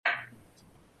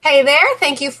Hey there.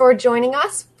 Thank you for joining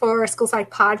us for School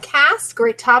Psych Podcast.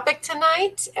 Great topic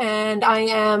tonight. And I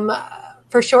am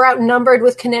for sure outnumbered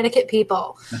with Connecticut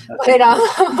people. But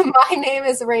my name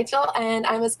is Rachel, and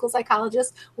I'm a school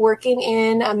psychologist working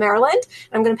in Maryland.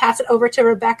 I'm going to pass it over to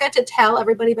Rebecca to tell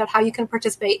everybody about how you can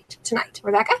participate tonight.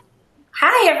 Rebecca?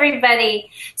 Hi,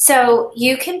 everybody. So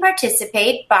you can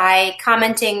participate by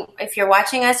commenting. If you're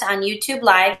watching us on YouTube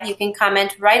Live, you can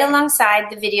comment right alongside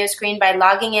the video screen by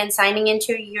logging in, signing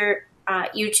into your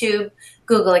YouTube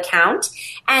Google account.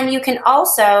 And you can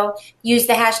also use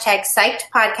the hashtag Psyched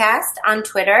Podcast on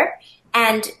Twitter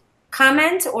and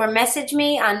comment or message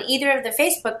me on either of the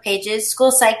Facebook pages,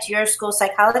 School Psyched Your School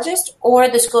Psychologist, or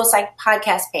the School Psyched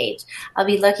Podcast page. I'll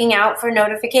be looking out for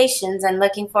notifications and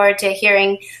looking forward to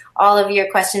hearing all of your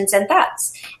questions and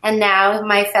thoughts. And now,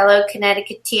 my fellow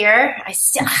Connecticuteer, I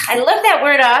looked that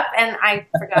word up and I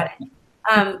forgot it.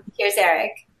 Here's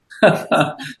Eric.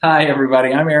 Hi,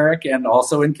 everybody. I'm Eric, and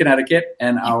also in Connecticut,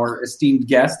 and our esteemed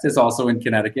guest is also in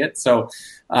Connecticut. So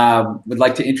would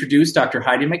like to introduce Dr.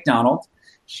 Heidi McDonald.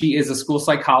 She is a school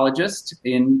psychologist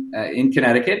in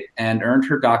Connecticut and earned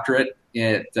her doctorate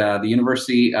at the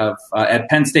University of at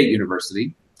Penn State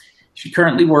University. She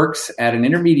currently works at an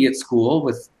intermediate school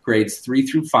with grades 3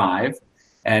 through 5.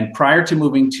 And prior to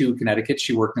moving to Connecticut,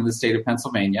 she worked in the state of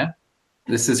Pennsylvania.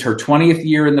 This is her 20th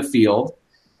year in the field,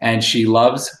 and she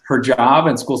loves her job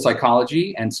and school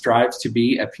psychology and strives to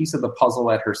be a piece of the puzzle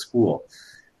at her school.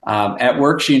 At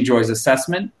work, she enjoys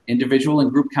assessment, individual and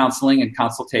group counseling and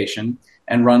consultation,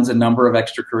 and runs a number of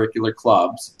extracurricular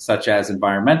clubs, such as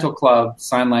Environmental Club,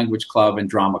 Sign Language Club, and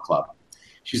Drama Club.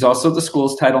 She's also the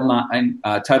school's Title IX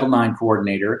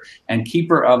coordinator and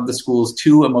keeper of the school's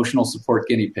 2 emotional support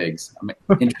guinea pigs. I'm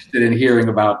interested in hearing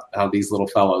about these little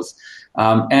fellows.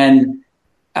 And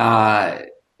an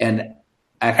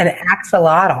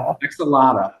axolotl.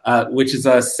 Axolotl, which is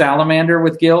a salamander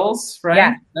with gills,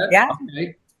 right? Yeah.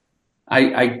 Okay.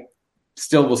 I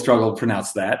still will struggle to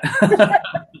pronounce that.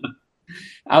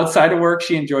 Outside of work,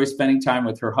 she enjoys spending time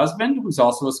with her husband, who's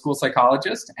also a school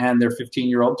psychologist, and their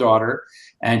 15-year-old daughter.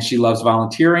 And she loves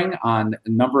volunteering on a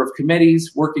number of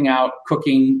committees, working out,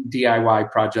 cooking,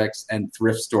 DIY projects, and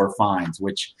thrift store finds,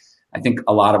 which I think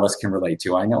a lot of us can relate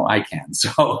to. I know I can.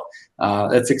 So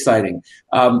that's exciting.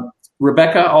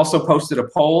 Rebecca also posted a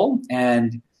poll.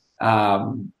 And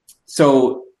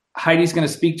so Heidi's going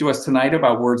to speak to us tonight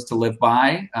about words to live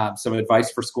by, some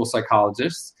advice for school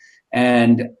psychologists.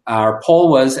 And our poll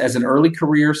was, as an early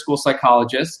career school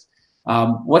psychologist,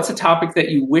 what's a topic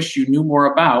that you wish you knew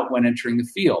more about when entering the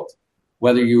field,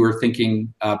 whether you were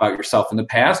thinking about yourself in the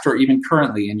past or even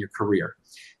currently in your career?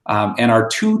 And our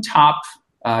 2 top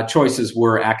choices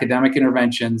were academic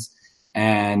interventions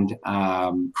and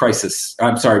behavioral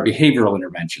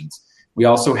interventions. We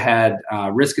also had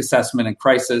risk assessment and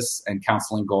crisis and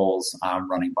counseling goals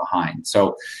running behind.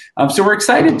 So we're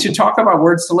excited to talk about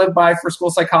words to live by for school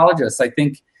psychologists. I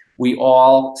think we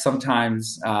all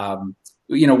sometimes,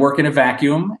 work in a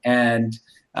vacuum and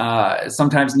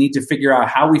sometimes need to figure out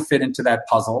how we fit into that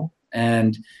puzzle.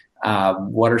 And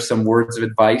what are some words of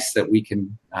advice that we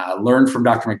can learn from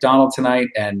Dr. McDonald tonight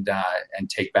and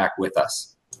take back with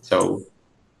us. So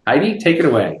Heidi, take it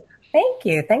away. Thank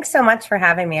you. Thanks so much for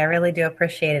having me. I really do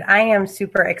appreciate it. I am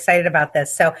super excited about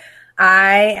this. So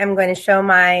I am going to show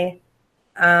my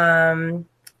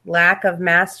lack of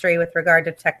mastery with regard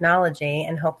to technology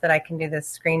and hope that I can do this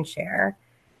screen share.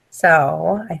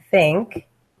 So I think,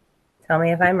 tell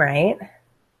me if I'm right.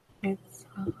 Yeah. Is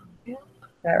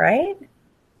that right?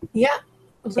 Yeah.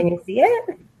 Can you see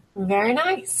it? Very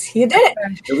nice. You did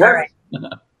it. All right.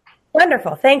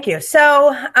 Wonderful. Thank you.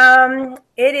 So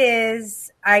it is,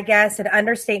 I guess, an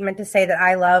understatement to say that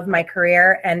I love my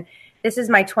career. And this is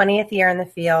my 20th year in the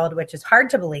field, which is hard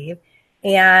to believe.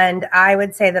 And I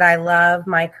would say that I love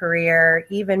my career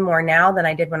even more now than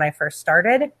I did when I first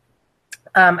started.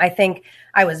 I think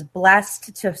I was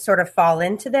blessed to sort of fall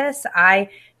into this. I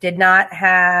did not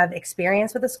have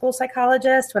experience with a school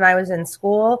psychologist when I was in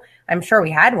school. I'm sure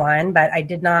we had one, but I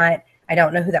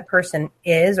don't know who that person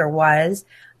is or was.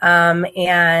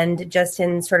 And just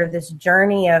in sort of this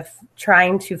journey of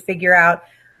trying to figure out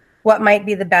what might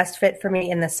be the best fit for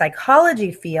me in the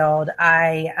psychology field,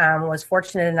 I was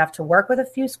fortunate enough to work with a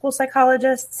few school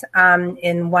psychologists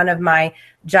in one of my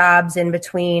jobs in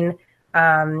between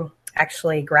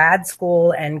actually grad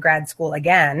school and grad school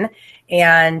again,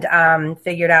 and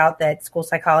figured out that school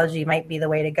psychology might be the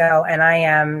way to go. And I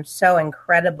am so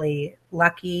incredibly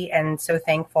lucky and so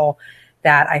thankful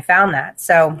that I found that.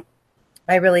 So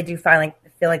I really do feel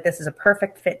like this is a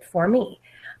perfect fit for me.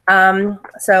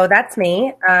 So that's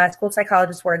me, school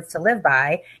psychologist words to live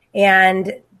by.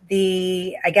 And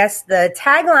I guess the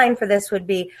tagline for this would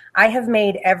be, I have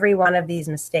made every one of these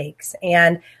mistakes.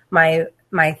 And my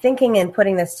thinking in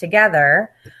putting this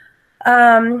together,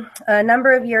 a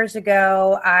number of years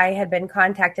ago, I had been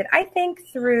contacted, I think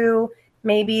through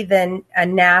maybe a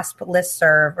NASP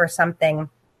listserv or something.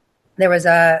 There was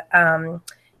a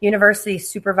university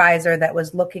supervisor that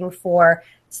was looking for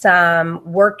some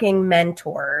working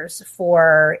mentors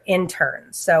for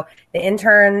interns. So the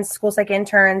interns, school psych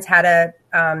interns, had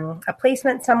a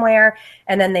placement somewhere,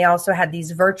 and then they also had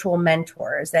these virtual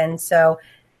mentors. And so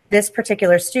this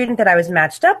particular student that I was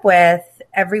matched up with,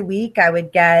 every week I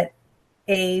would get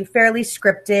a fairly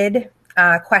scripted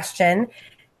question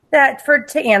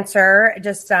to answer,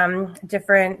 just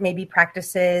different maybe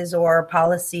practices or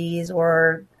policies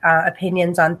or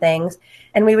opinions on things.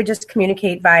 And we would just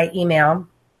communicate via email.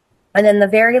 And then the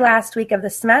very last week of the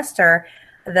semester,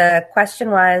 the question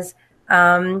was,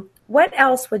 what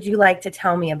else would you like to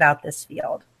tell me about this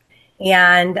field?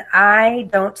 And I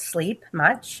don't sleep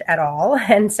much at all.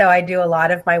 And so I do a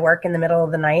lot of my work in the middle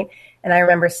of the night. And I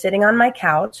remember sitting on my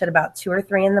couch at about 2 or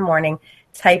 3 in the morning,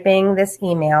 typing this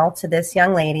email to this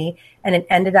young lady. And it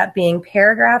ended up being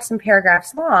paragraphs and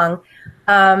paragraphs long,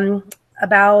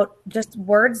 about just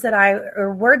words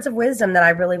of wisdom that I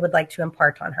really would like to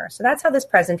impart on her. So that's how this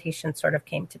presentation sort of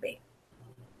came to be.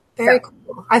 Very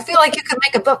cool. I feel like you could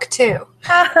make a book too.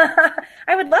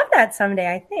 I would love that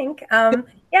someday, I think.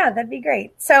 Yeah, that'd be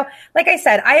great. So like I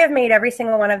said, I have made every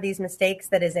single one of these mistakes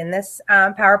that is in this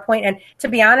PowerPoint. And to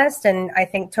be honest, and I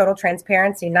think total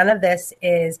transparency, none of this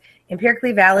is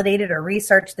empirically validated or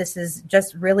researched. This is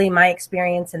just really my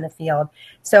experience in the field.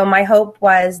 So my hope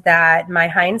was that my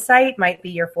hindsight might be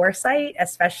your foresight,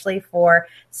 especially for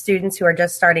students who are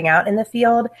just starting out in the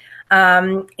field.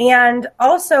 And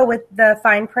also with the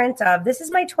fine print of, this is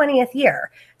my 20th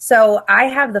year. So I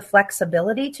have the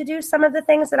flexibility to do some of the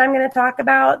things that I'm going to talk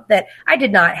about that I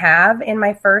did not have in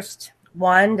my first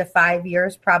 1 to 5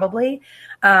 years, probably.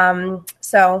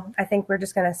 So I think we're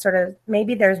just going to sort of,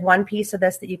 maybe there's one piece of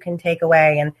this that you can take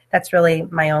away, and that's really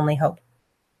my only hope.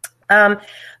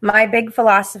 My big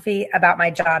philosophy about my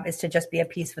job is to just be a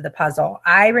piece of the puzzle.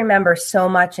 I remember so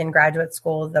much in graduate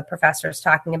school, the professors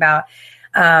talking about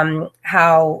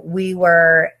how we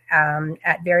were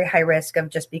at very high risk of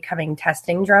just becoming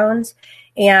testing drones.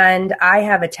 And I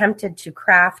have attempted to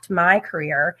craft my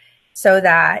career so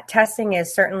that testing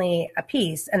is certainly a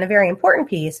piece, and a very important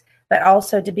piece, but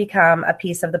also to become a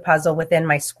piece of the puzzle within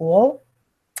my school.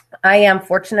 I am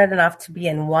fortunate enough to be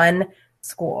in one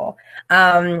school,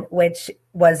 which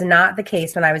was not the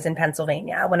case when I was in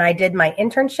Pennsylvania. When I did my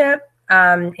internship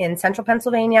in central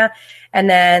Pennsylvania, and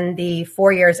then the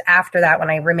 4 years after that, when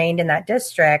I remained in that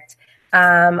district,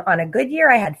 on a good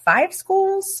year, I had 5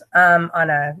 schools. On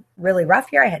a really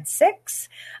rough year, I had 6.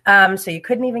 So you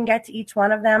couldn't even get to each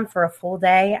one of them for a full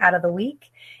day out of the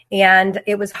week. And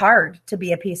it was hard to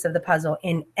be a piece of the puzzle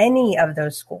in any of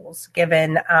those schools,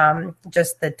 given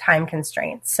just the time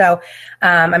constraints. So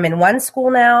I'm in one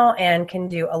school now and can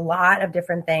do a lot of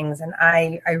different things. And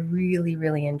I really,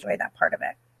 really enjoy that part of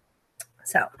it.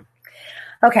 So,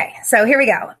 okay, so here we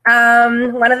go.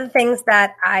 One of the things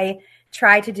that I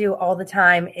try to do all the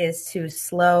time is to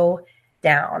slow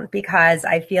down, because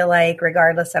I feel like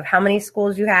regardless of how many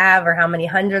schools you have or how many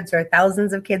hundreds or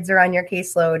thousands of kids are on your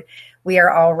caseload, we are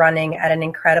all running at an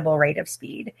incredible rate of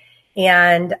speed.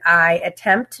 And I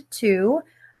attempt to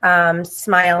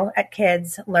smile at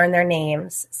kids, learn their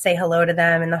names, say hello to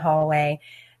them in the hallway,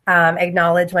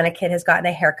 acknowledge when a kid has gotten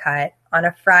a haircut. On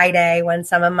a Friday, when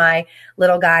some of my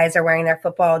little guys are wearing their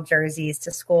football jerseys to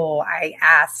school, I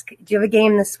ask, do you have a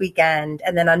game this weekend?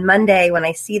 And then on Monday, when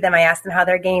I see them, I ask them how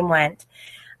their game went.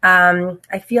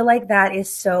 I feel like that is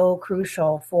so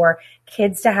crucial for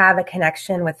kids to have a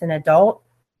connection with an adult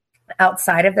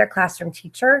outside of their classroom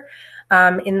teacher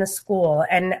in the school.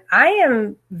 And I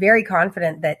am very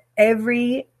confident that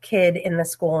every kid in the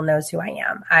school knows who I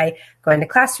am. I go into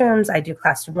classrooms, I do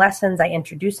classroom lessons, I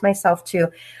introduce myself to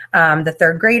the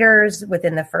third graders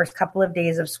within the first couple of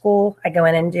days of school. I go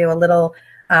in and do a little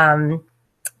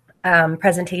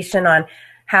presentation on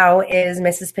how is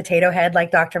Mrs. Potato Head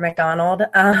like Dr. McDonald.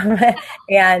 And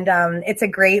it's a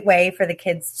great way for the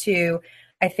kids to,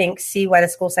 I think, see what a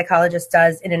school psychologist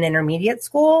does in an intermediate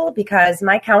school, because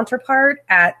my counterpart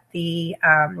at the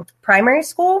primary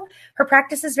school, her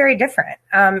practice is very different.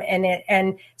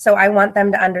 And so I want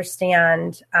them to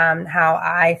understand how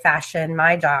I fashion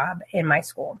my job in my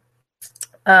school.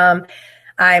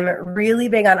 I'm really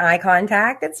big on eye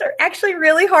contact. It's actually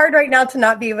really hard right now to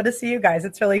not be able to see you guys.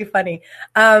 It's really funny.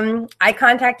 Eye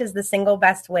contact is the single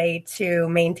best way to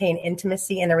maintain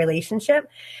intimacy in a relationship.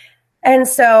 And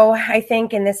so I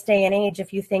think in this day and age,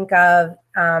 if you think of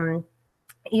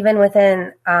even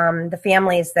within the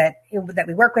families that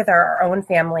we work with, our own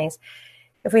families,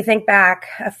 if we think back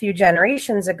a few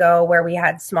generations ago where we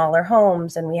had smaller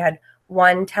homes and we had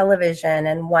one television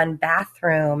and one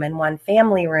bathroom and one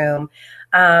family room,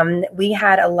 we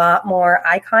had a lot more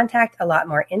eye contact, a lot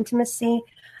more intimacy,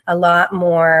 a lot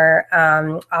more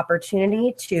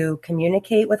opportunity to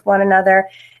communicate with one another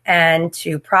and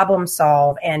to problem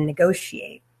solve and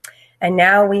negotiate. And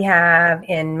now we have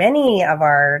in many of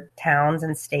our towns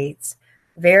and states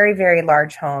very, very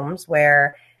large homes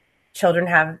where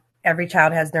every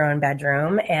child has their own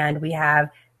bedroom, and we have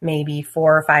maybe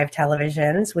 4 or 5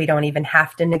 televisions. We don't even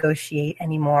have to negotiate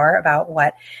anymore about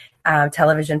what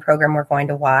television program we're going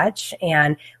to watch.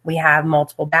 And we have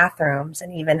multiple bathrooms,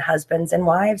 and even husbands and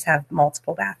wives have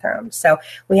multiple bathrooms. So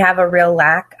we have a real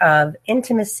lack of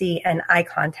intimacy and eye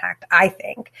contact, I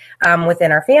think,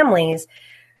 within our families.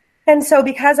 And so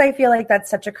because I feel like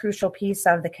that's such a crucial piece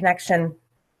of the connection,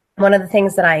 one of the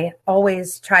things that I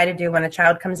always try to do when a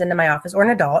child comes into my office, or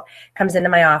an adult comes into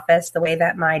my office, the way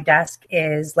that my desk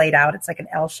is laid out, it's like an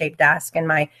L-shaped desk, and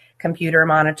my computer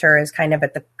monitor is kind of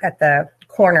at the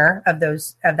corner of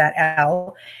that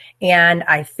L. And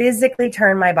I physically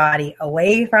turn my body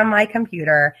away from my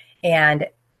computer and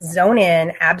zone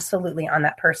in absolutely on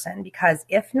that person, because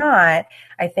if not,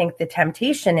 I think the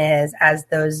temptation is, as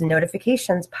those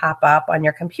notifications pop up on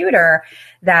your computer,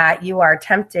 that you are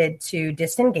tempted to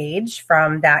disengage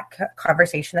from that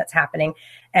conversation that's happening,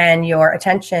 and your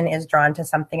attention is drawn to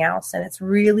something else. And it's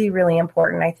really, really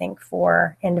important, I think,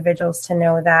 for individuals to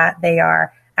know that they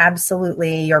are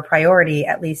absolutely your priority,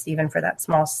 at least even for that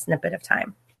small snippet of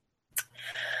time.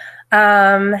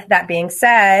 That being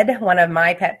said, one of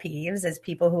my pet peeves is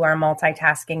people who are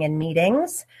multitasking in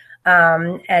meetings.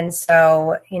 And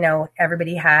so,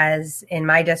 everybody has, in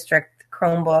my district,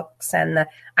 Chromebooks and the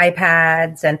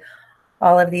iPads and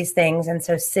all of these things. And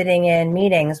so sitting in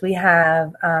meetings, we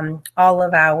have all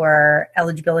of our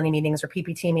eligibility meetings or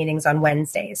PPT meetings on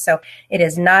Wednesdays. So it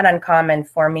is not uncommon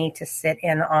for me to sit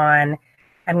in on,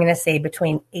 I'm going to say,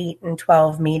 between 8 and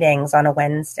 12 meetings on a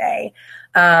Wednesday.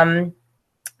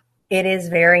 It is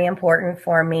very important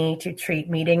for me to treat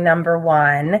meeting number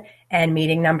 1 and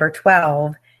meeting number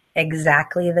 12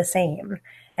 exactly the same,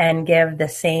 and give the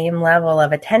same level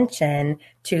of attention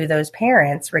to those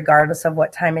parents, regardless of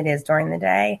what time it is during the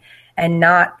day, and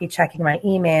not be checking my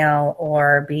email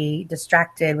or be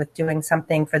distracted with doing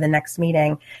something for the next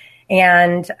meeting.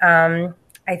 And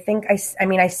I think,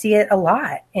 I see it a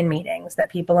lot in meetings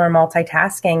that people are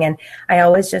multitasking, and I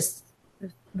always just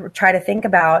try to think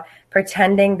about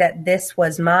pretending that this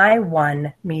was my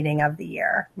one meeting of the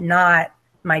year, not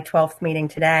my 12th meeting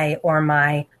today or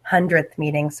my 100th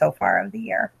meeting so far of the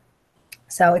year.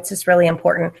 So it's just really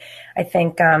important, I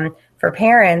think, for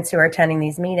parents who are attending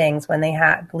these meetings, when they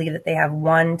believe that they have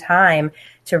one time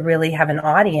to really have an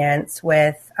audience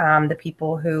with the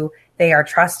people who they are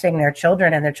trusting their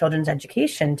children and their children's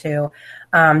education to,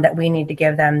 that we need to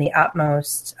give them the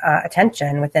utmost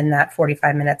attention within that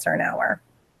 45 minutes or an hour.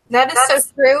 That is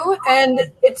so true,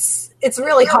 and it's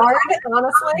really hard,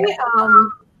 honestly.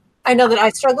 I know that I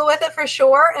struggle with it for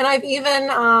sure, and I've even,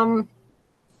 I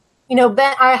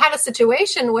had a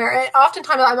situation where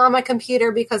oftentimes I'm on my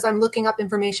computer because I'm looking up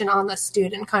information on the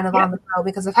student, kind of on the go,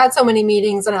 because I've had so many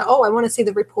meetings, and I want to see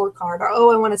the report card, or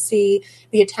I want to see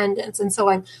the attendance, and so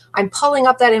I'm pulling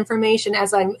up that information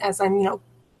as I'm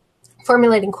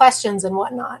formulating questions and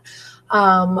whatnot.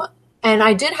 And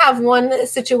I did have one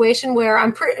situation where I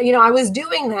was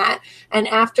doing that, and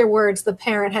afterwards the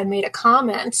parent had made a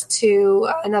comment to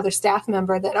another staff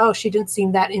member that, she didn't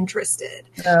seem that interested.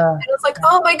 And I was like,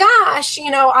 oh my gosh,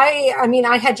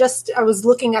 I was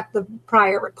looking at the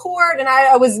prior report, and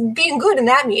I was being good in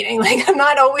that meeting. Like, I'm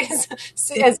not always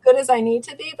as good as I need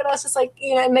to be, but I was just like,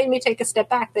 it made me take a step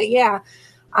back that,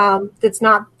 it's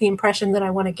not the impression that I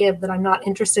want to give, that I'm not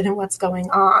interested in what's going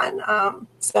on.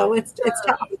 So it's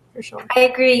tough for sure. I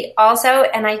agree also.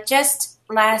 And I just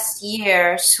last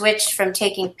year switched from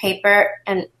taking paper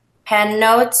and pen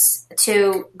notes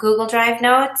to Google Drive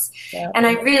notes. Yeah. And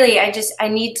I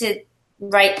need to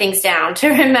write things down to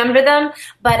remember them.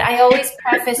 But I always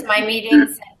preface my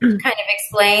meetings and kind of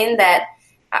explain that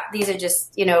these are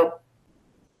just,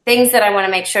 things that I want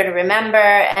to make sure to remember.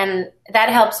 And that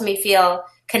helps me feel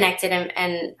connected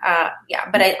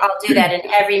but I'll do that in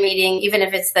every meeting, even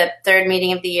if it's the 3rd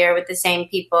meeting of the year with the same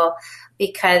people,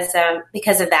 because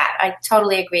of that. I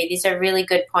totally agree. These are really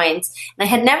good points. And I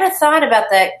had never thought about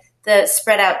the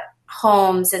spread out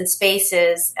homes and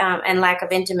spaces and lack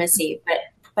of intimacy,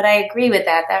 but I agree with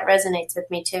that. That resonates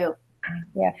with me too.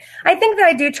 Yeah. I think that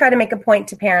I do try to make a point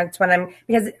to parents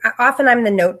because often I'm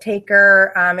the note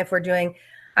taker. If we're doing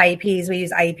IEPs, we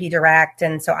use IEP Direct.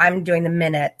 And so I'm doing the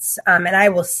minutes. And I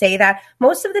will say that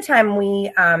most of the time we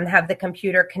have the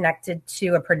computer connected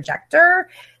to a projector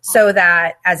so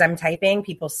that as I'm typing,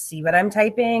 people see what I'm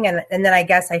typing. And then I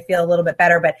guess I feel a little bit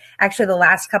better. But actually the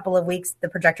last couple of weeks, the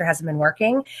projector hasn't been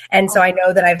working. And so I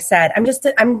know that I've said, I'm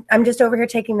just over here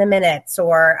taking the minutes,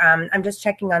 or I'm just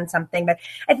checking on something. But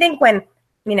I think when,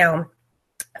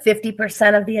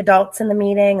 50% of the adults in the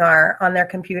meeting are on their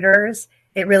computers,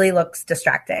 it really looks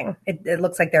distracting. It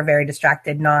looks like they're very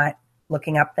distracted, not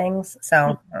looking up things.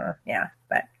 So, yeah.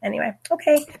 But anyway,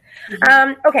 okay.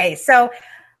 Okay. So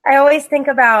I always think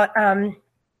about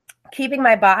keeping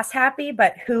my boss happy,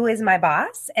 but who is my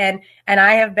boss? And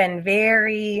I have been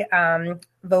very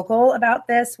vocal about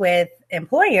this with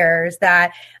employers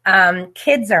that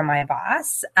kids are my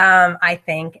boss, I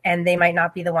think, and they might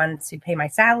not be the ones who pay my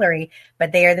salary,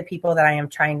 but they are the people that I am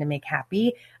trying to make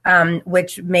happy,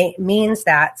 which means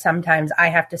that sometimes I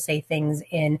have to say things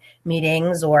in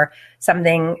meetings or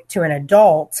something to an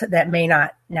adult that may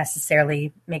not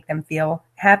necessarily make them feel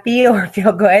happy or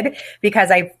feel good, because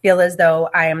I feel as though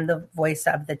I am the voice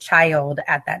of the child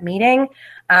at that meeting.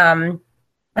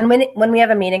 And when we have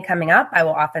a meeting coming up, I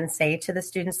will often say to the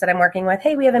students that I'm working with,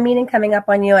 hey, we have a meeting coming up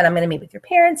on you, and I'm going to meet with your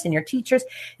parents and your teachers.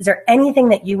 Is there anything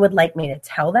that you would like me to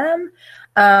tell them?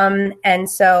 And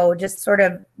so just sort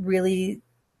of really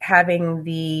having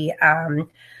the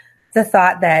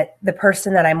thought that the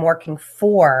person that I'm working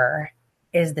for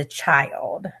is the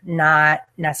child, not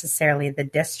necessarily the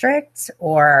district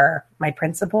or my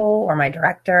principal or my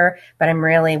director, but I'm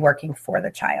really working for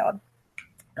the child.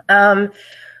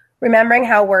 Remembering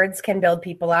how words can build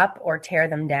people up or tear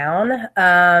them down.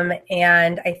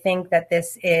 And I think that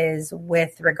this is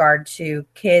with regard to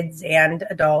kids and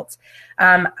adults.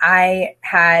 I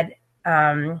had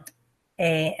an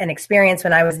experience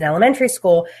when I was in elementary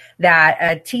school that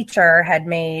a teacher had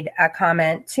made a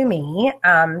comment to me,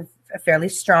 a fairly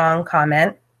strong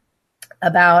comment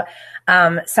about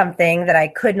something that I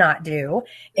could not do.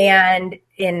 And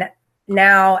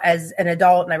now as an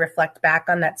adult, and I reflect back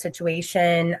on that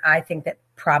situation, I think that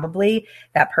probably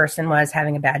that person was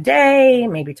having a bad day,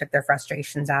 maybe took their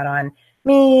frustrations out on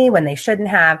me when they shouldn't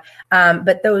have.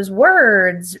 But those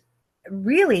words,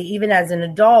 really, even as an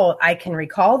adult, I can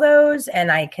recall those, and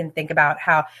I can think about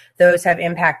how those have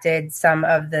impacted some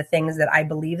of the things that I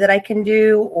believe that I can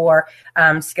do, or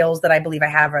skills that I believe I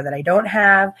have or that I don't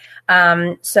have.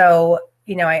 So,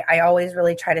 I always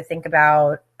really try to think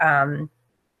about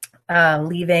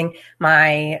leaving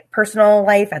my personal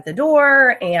life at the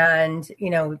door, and,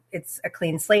 it's a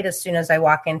clean slate as soon as I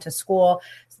walk into school,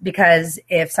 because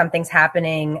if something's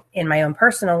happening in my own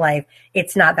personal life,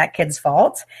 it's not that kid's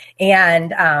fault.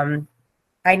 And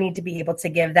I need to be able to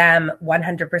give them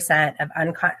 100% of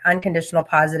unconditional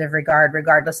positive regard,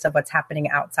 regardless of what's happening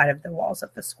outside of the walls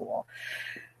of the school.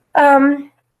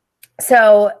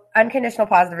 So unconditional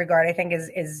positive regard, I think,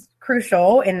 is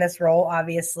crucial in this role,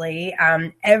 obviously.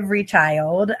 Every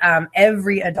child,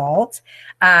 every adult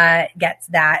gets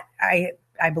that,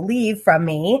 I believe, from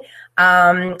me,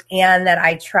 and that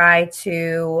I try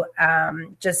to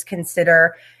just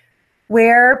consider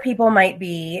where people might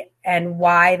be and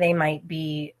why they might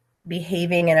be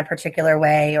behaving in a particular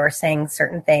way or saying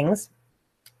certain things.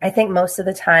 I think most of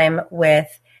the time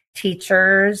with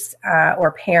teachers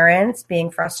or parents being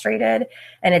frustrated,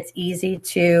 and it's easy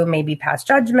to maybe pass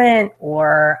judgment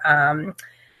or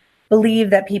believe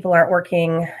that people aren't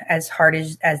working as hard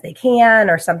as they can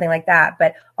or something like that,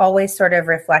 but always sort of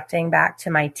reflecting back to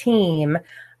my team,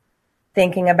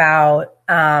 thinking about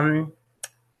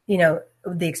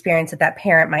the experience that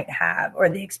parent might have, or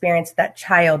the experience that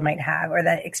child might have, or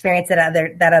the experience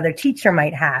that other teacher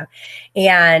might have,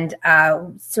 and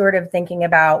sort of thinking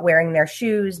about wearing their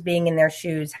shoes, being in their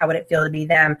shoes, how would it feel to be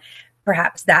them?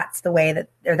 Perhaps that's the way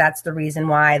or that's the reason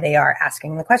why they are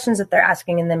asking the questions that they're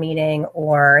asking in the meeting,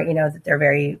 or that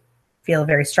they're feel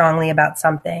very strongly about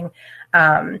something.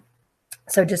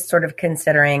 So just sort of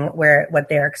considering what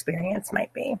their experience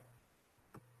might be.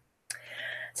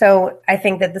 So I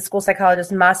think that the school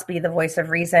psychologist must be the voice of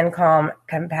reason, calm,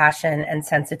 compassion, and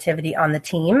sensitivity on the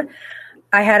team.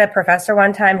 I had a professor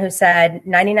one time who said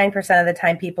 99% of the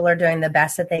time people are doing the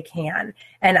best that they can.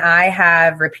 And I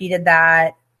have repeated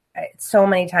that so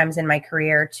many times in my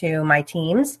career to my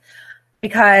teams.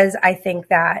 because I think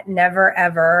that never,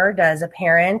 ever does a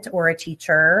parent or a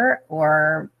teacher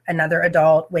or another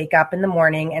adult wake up in the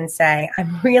morning and say,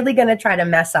 I'm really going to try to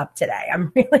mess up today.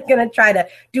 I'm really going to try to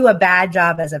do a bad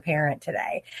job as a parent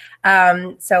today.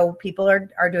 So people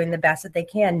are doing the best that they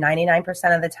can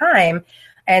 99% of the time.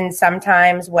 And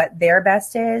sometimes what their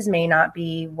best is may not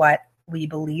be what we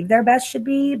believe their best should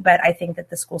be. But I think that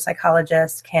the school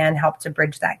psychologist can help to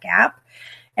bridge that gap.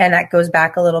 And that goes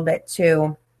back a little bit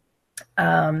to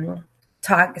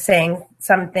saying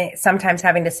something, sometimes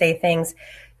having to say things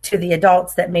to the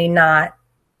adults that may not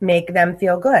make them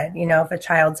feel good. You know, if a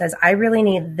child says, I really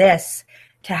need this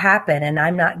to happen and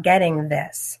I'm not getting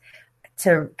this,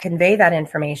 to convey that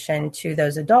information to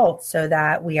those adults so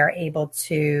that we are able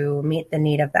to meet the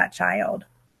need of that child.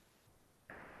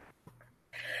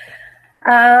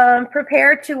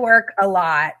 Prepare to work a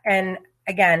lot. And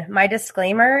again, my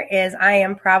disclaimer is I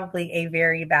am probably a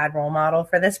very bad role model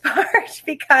for this part,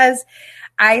 because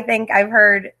I think I've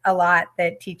heard a lot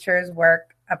that teachers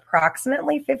work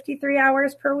approximately 53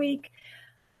 hours per week.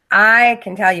 I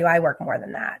can tell you I work more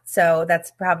than that. So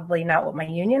that's probably not what my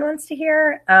union wants to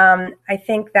hear. I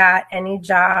think that any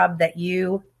job that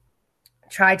you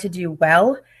try to do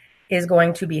well is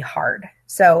going to be hard.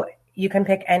 So you can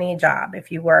pick any job.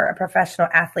 If you were a professional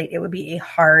athlete, it would be a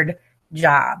hard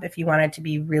job if you wanted to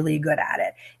be really good at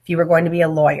it. If you were going to be a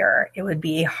lawyer, it would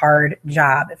be a hard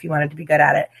job if you wanted to be good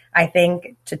at it. I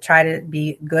think to try to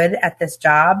be good at this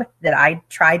job that I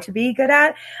try to be good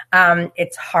at,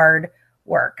 it's hard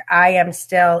work. I am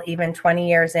still, even 20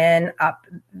 years in, up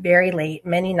very late,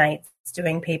 many nights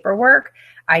doing paperwork.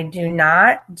 I do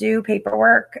not do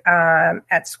paperwork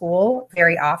at school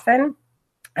very often.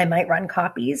 I might run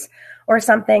copies or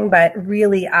something, but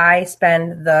really I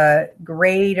spend the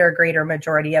greater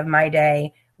majority of my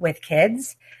day with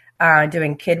kids,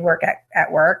 doing kid work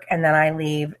at work. And then I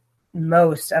leave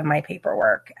most of my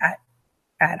paperwork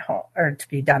at home, or to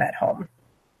be done at home.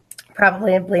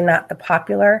 Probably not the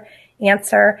popular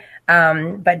answer,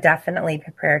 but definitely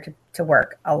prepare to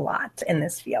work a lot in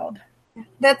this field.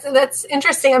 That's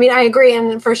interesting. I mean, I agree.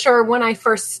 And for sure, when I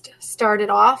first started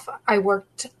off, I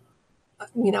worked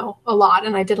a lot,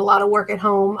 and I did a lot of work at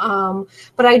home.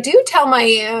 But I do tell my,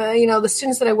 the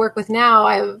students that I work with now,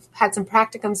 I've had some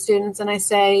practicum students, and I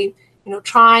say,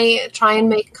 try and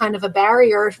make kind of a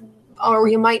barrier, or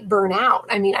you might burn out.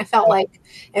 I mean, I felt like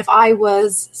if I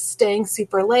was staying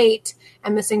super late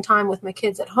and missing time with my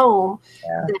kids at home,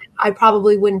 that I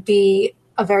probably wouldn't be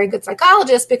a very good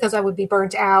psychologist, because I would be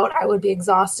burnt out, I would be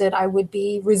exhausted, I would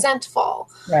be resentful.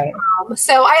 Right.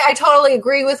 So I totally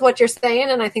agree with what you're saying,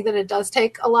 and I think that it does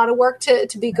take a lot of work to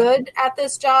be good at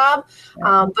this job.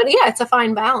 But yeah, it's a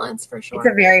fine balance for sure.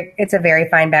 It's a very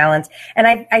fine balance, and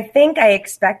I think I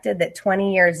expected that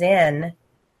 20 years in,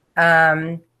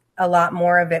 a lot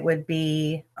more of it would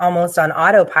be almost on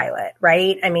autopilot,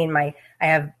 right? I mean, I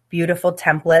have beautiful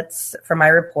templates for my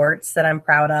reports that I'm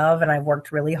proud of, and I've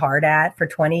worked really hard at for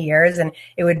 20 years. And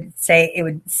it would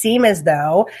seem as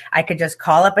though I could just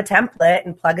call up a template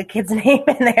and plug a kid's name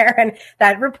in there, and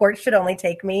that report should only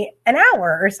take me an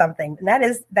hour or something.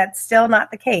 And that's still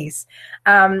not the case.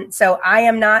 So I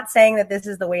am not saying that this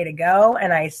is the way to go,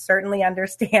 and I certainly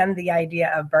understand the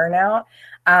idea of burnout.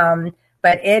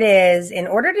 But it is, in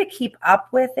order to keep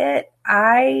up with it,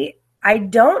 I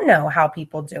don't know how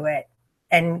people do it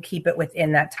and keep it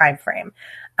within that time frame.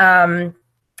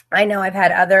 I know I've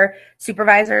had other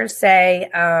supervisors say,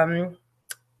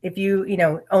 if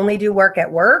you only do work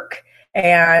at work,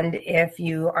 and if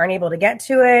you aren't able to get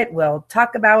to it, we'll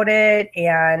talk about it,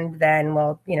 and then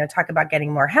we'll talk about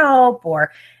getting more help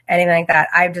or anything like that.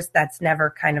 That's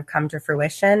never kind of come to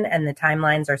fruition, and the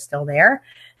timelines are still there.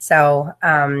 So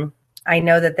I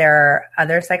know that there are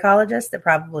other psychologists that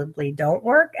probably don't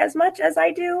work as much as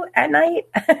I do at night.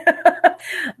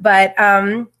 But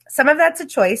some of that's a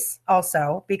choice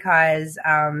also, because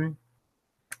I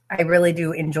really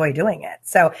do enjoy doing it.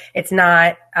 So it's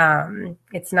not an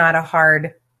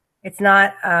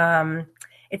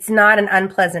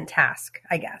unpleasant task,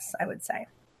 I guess I would say.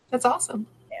 That's awesome.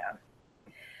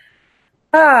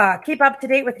 Yeah. Keep up to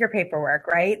date with your paperwork,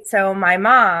 right? So my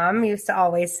mom used to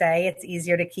always say it's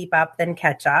easier to keep up than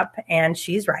catch up, and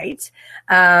she's right.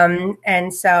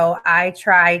 And so I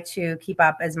try to keep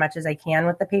up as much as I can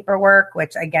with the paperwork,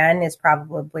 which again is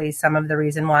probably some of the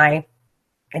reason why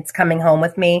it's coming home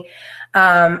with me.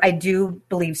 I do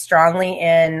believe strongly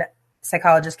in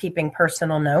psychologists keeping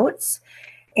personal notes.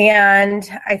 And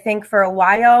I think for a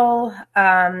while,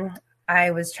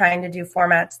 I was trying to do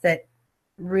formats that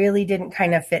really didn't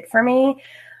kind of fit for me.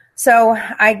 So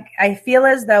I feel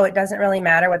as though it doesn't really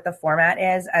matter what the format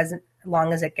is as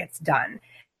long as it gets done.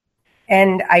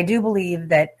 And I do believe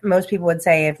that most people would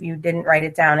say if you didn't write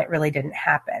it down, it really didn't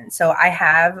happen. So I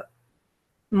have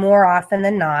more often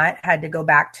than not had to go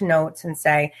back to notes and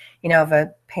say, if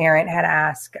a parent had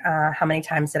asked how many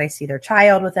times did I see their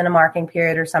child within a marking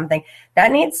period or something,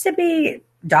 that needs to be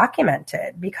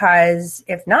documented, because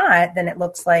if not, then it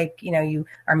looks like, you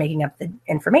are making up the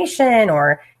information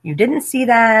or you didn't see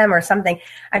them or something.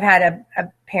 I've had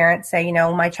a parent say,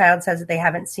 my child says that they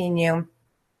haven't seen you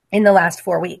in the last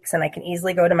 4 weeks. And I can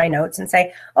easily go to my notes and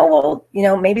say, oh,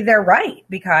 well, maybe they're right,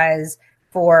 because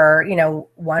for,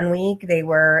 1 week they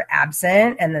were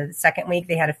absent, and the second week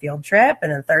they had a field trip,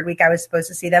 and the third week I was supposed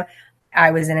to see them, I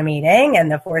was in a meeting,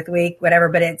 and the fourth week, whatever,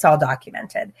 but it's all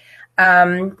documented.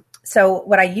 So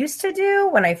what I used to do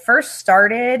when I first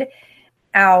started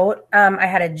out, I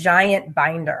had a giant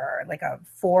binder, like a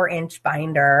 4-inch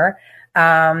binder.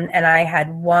 And I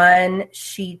had one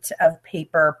sheet of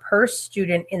paper per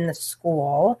student in the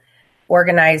school,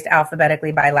 organized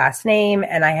alphabetically by last name.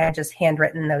 And I had just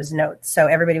handwritten those notes. So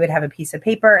everybody would have a piece of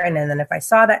paper. And then if I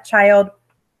saw that child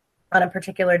on a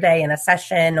particular day in a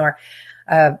session or,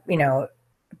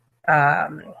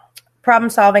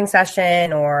 problem solving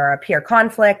session or a peer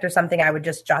conflict or something, I would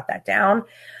just jot that down.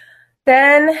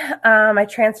 Then I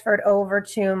transferred over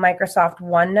to Microsoft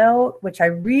OneNote, which I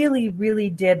really,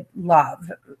 really did love.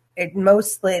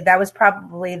 That was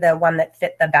probably the one that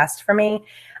fit the best for me.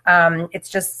 It's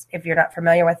just, if you're not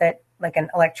familiar with it, like an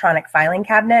electronic filing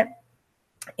cabinet.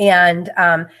 And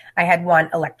I had one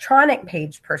electronic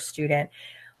page per student.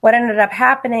 What ended up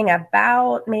happening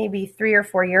about maybe 3 or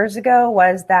 4 years ago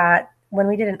was that when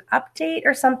we did an update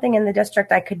or something in the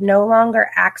district, I could no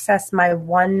longer access my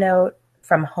OneNote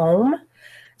from home.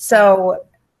 So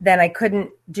then I couldn't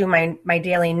do my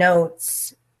daily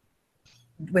notes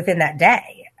within that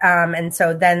day. And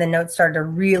so then the notes started to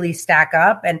really stack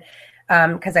up, and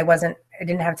because I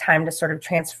didn't have time to sort of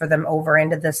transfer them over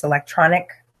into this electronic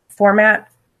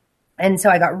format. And so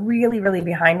I got really, really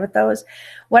behind with those.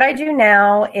 What I do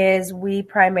now is we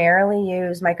primarily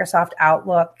use Microsoft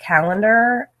Outlook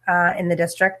Calendar in the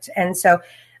district. And so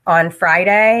on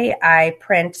Friday, I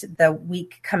print the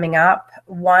week coming up,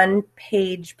 1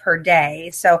 page per day.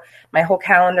 So my whole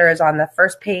calendar is on the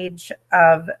first page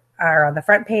or on the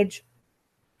front page,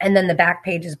 and then the back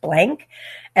page is blank.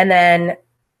 And then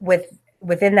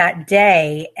within that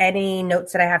day, any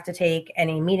notes that I have to take,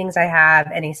 any meetings I have,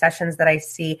 any sessions that I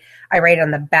see, I write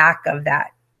on the back of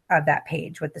that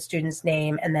page with the student's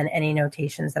name and then any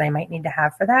notations that I might need to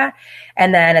have for that.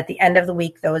 And then at the end of the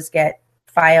week, those get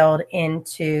filed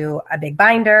into a big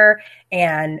binder,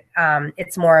 and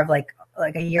it's more of like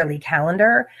a yearly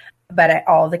calendar, but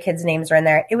all the kids' names are in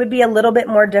there. It would be a little bit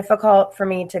more difficult for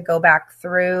me to go back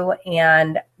through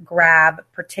and grab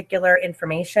particular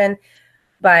information,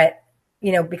 but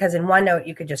because in OneNote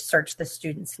you could just search the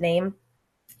student's name.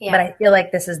 Yeah. But I feel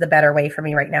like this is the better way for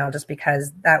me right now, just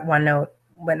because that OneNote,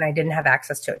 when I didn't have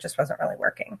access to it, just wasn't really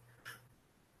working.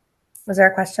 Was there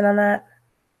a question on that?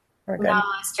 No, I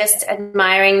was just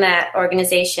admiring that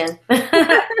organization.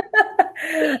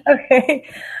 Okay.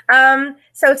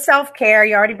 So self-care,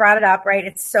 you already brought it up, right?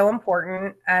 It's so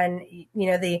important. And,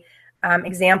 the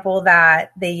example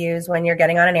that they use when you're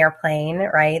getting on an airplane,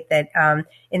 right? That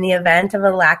in the event of a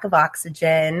lack of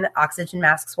oxygen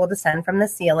masks will descend from the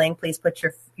ceiling. Please put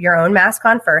your own mask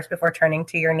on first before turning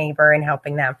to your neighbor and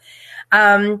helping them.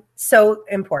 So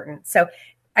important. So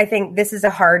I think this is a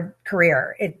hard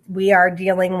career. We are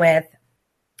dealing with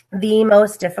the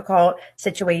most difficult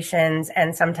situations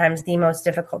and sometimes the most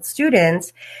difficult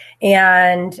students.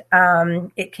 And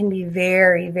it can be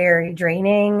very, very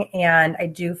draining. And I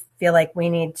do feel like we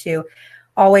need to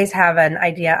always have an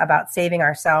idea about saving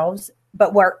ourselves,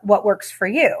 but what works for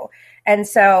you. And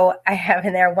so I have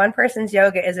in there, one person's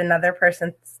yoga is another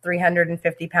person's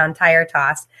 350-pound tire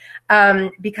toss.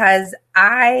 Because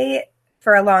I,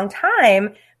 for a long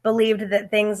time, believed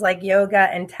that things like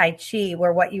yoga and Tai Chi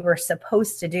were what you were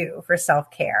supposed to do for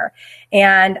self-care.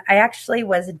 And I actually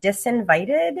was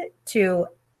disinvited to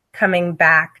coming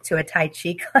back to a Tai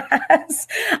Chi class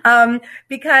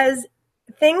because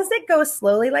things that go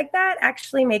slowly like that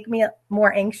actually make me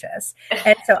more anxious.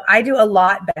 And so I do a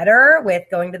lot better with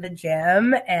going to the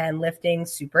gym and lifting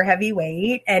super heavy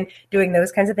weight and doing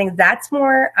those kinds of things. That's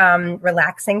more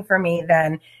relaxing for me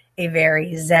than a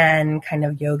very Zen kind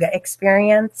of yoga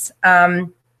experience.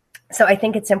 So I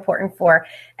think it's important for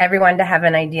everyone to have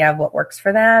an idea of what works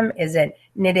for them. Is it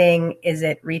knitting? Is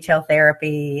it retail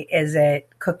therapy? Is it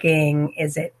cooking?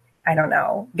 Is it, I don't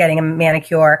know, getting a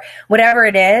manicure? Whatever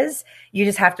it is, you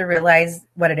just have to realize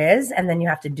what it is, and then you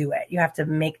have to do it. You have to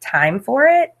make time for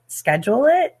it, schedule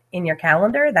it in your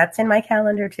calendar. That's in my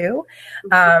calendar too.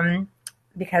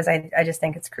 because I just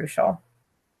think it's crucial.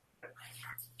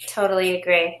 Totally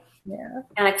agree. Yeah.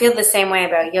 And I feel the same way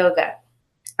about yoga.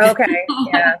 Okay.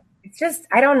 Yeah. It's just,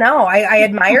 I don't know. I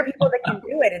admire people that can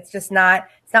do it. It's just not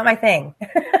my thing. I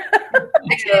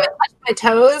can't even touch my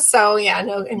toes, so yeah,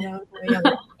 no.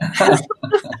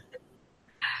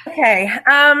 Okay.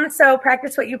 So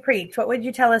practice what you preach. What would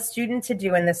you tell a student to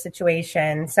do in this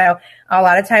situation? So a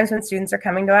lot of times when students are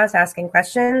coming to us asking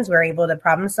questions, we're able to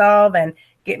problem solve and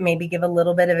maybe give a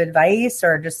little bit of advice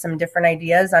or just some different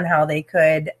ideas on how they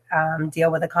could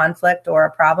deal with a conflict or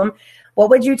a problem. What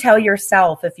would you tell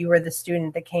yourself if you were the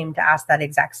student that came to ask that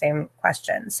exact same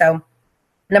question? So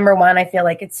number one, I feel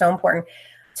like it's so important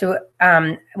to,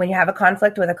 when you have a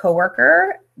conflict with a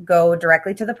coworker, go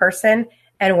directly to the person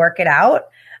and work it out.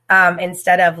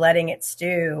 Instead of letting it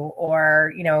stew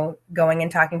or, going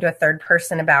and talking to a third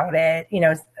person about it.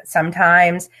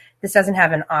 Sometimes this doesn't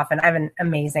happen often. I have an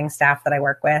amazing staff that I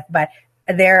work with, but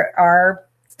there are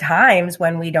times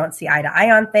when we don't see eye to eye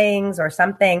on things or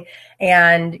something,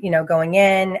 and, going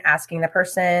in, asking the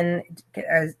person,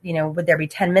 would there be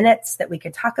 10 minutes that we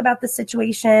could talk about the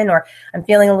situation, or I'm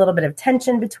feeling a little bit of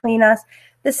tension between us.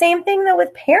 The same thing though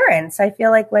with parents. I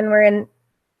feel like when we're in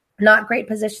not great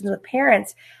positions with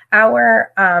parents,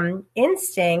 our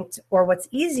instinct, or what's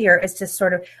easier, is to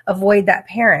sort of avoid that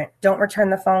parent. Don't return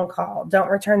the phone call. Don't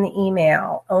return the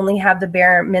email. Only have the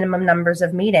bare minimum numbers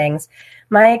of meetings.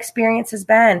 My experience has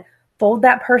been fold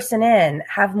that person in,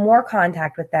 have more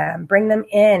contact with them, bring them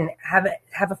in, have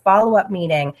a follow-up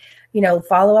meeting,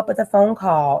 follow up with a phone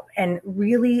call, and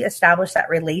really establish that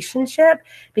relationship,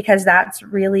 because that's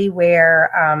really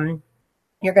where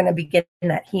you're going to be getting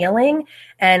that healing,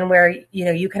 and where,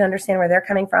 you can understand where they're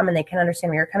coming from and they can understand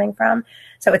where you're coming from.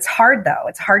 So it's hard though.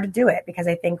 It's hard to do it because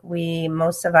I think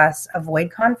most of us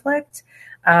avoid conflict.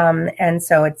 And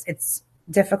so it's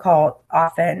difficult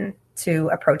often to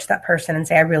approach that person and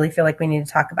say, I really feel like we need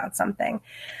to talk about something.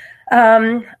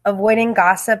 Avoiding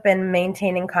gossip and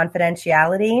maintaining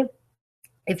confidentiality.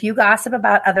 If you gossip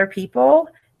about other people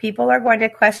are going to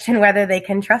question whether they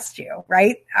can trust you,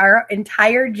 right? Our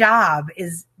entire job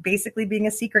is basically being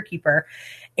a secret keeper.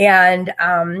 And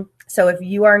so if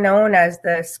you are known as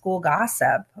the school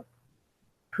gossip,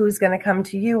 who's going to come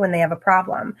to you when they have a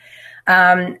problem?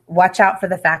 Watch out for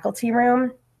the faculty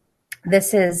room.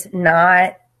 This is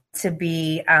not to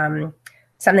be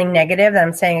something negative that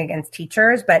I'm saying against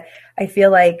teachers, but I feel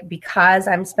like because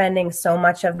I'm spending so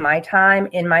much of my time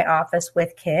in my office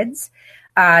with kids,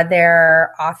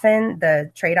 there often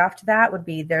the trade-off to that would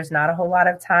be there's not a whole lot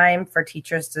of time for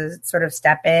teachers to sort of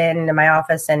step into my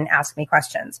office and ask me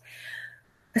questions.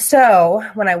 So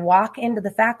when I walk into the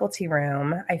faculty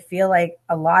room, I feel like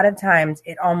a lot of times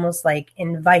it almost like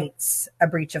invites a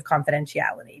breach of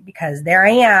confidentiality, because there I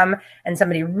am and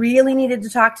somebody really needed to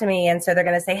talk to me. And so they're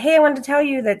going to say, hey, I wanted to tell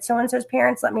you that so-and-so's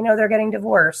parents let me know they're getting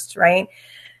divorced, right?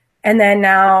 And then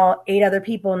now 8 other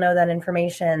people know that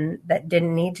information that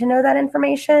didn't need to know that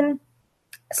information.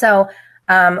 So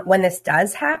when this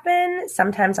does happen,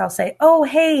 sometimes I'll say, oh,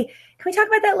 hey, can we talk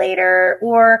about that later?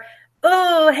 Or,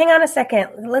 oh, hang on a second,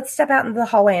 let's step out into the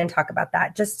hallway and talk about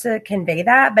that, just to convey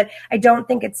that. But I don't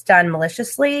think it's done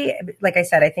maliciously. Like I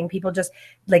said, I think people just,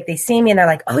 like, they see me and they're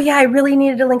like, oh yeah, I really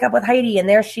needed to link up with Heidi, and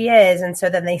there she is. And so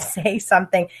then they say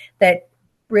something that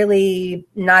really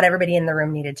not everybody in the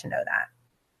room needed to know that.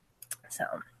 So,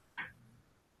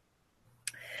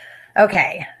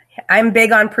 okay. I'm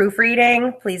big on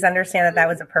proofreading. Please understand that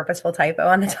was a purposeful typo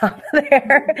on the top of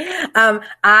there.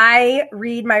 I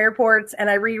read my reports and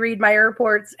I reread my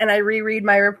reports and I reread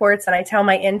my reports, and I tell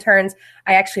my interns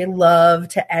I actually love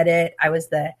to edit. I was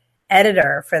the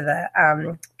editor for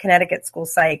the Connecticut School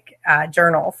Psych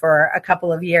Journal for a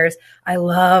couple of years. I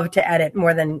love to edit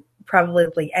more than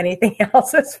probably anything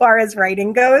else as far as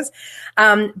writing goes.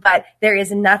 But there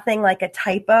is nothing like a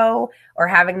typo or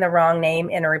having the wrong name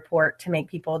in a report to make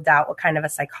people doubt what kind of a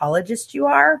psychologist you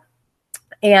are.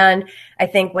 And I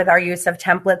think with our use of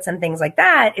templates and things like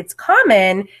that, it's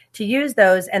common to use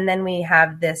those. And then we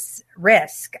have this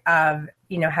risk of,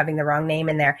 having the wrong name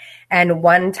in there. And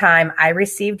one time I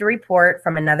received a report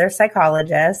from another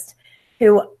psychologist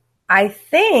who I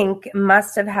think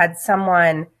must have had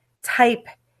someone type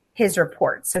his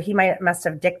reports. So he must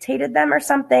have dictated them or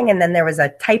something. And then there was a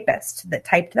typist that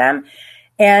typed them.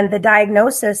 And the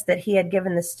diagnosis that he had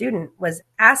given the student was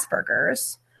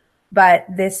Asperger's. But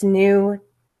this new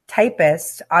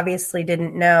typist obviously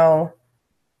didn't know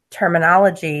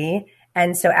terminology.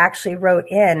 And so actually wrote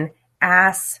in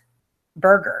Asperger's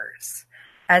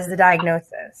as the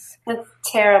diagnosis. That's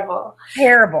terrible.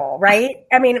 Terrible, right?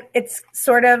 I mean, it's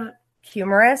sort of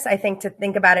humorous, I think, to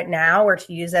think about it now or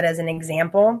to use it as an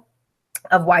example.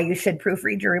 of why you should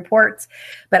proofread your reports.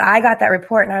 But I got that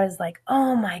report and I was like,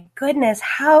 oh my goodness,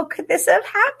 how could this have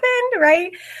happened,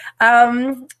 right?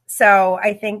 So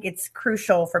I think it's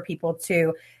crucial for people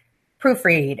to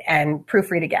proofread and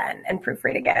proofread again and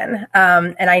proofread again.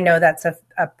 And I know that's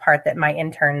a part that my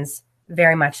interns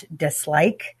very much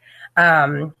dislike,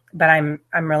 but I'm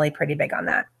really pretty big on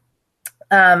that.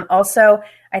 Also,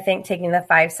 I think taking the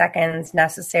 5 seconds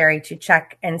necessary to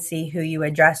check and see who you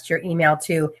addressed your email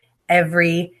to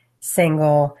every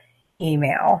single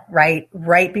email, right?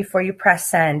 Right before you press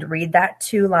send, read that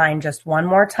 2-line just one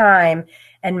more time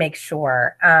and make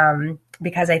sure.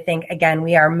 Because I think, again,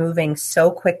 we are moving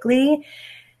so quickly.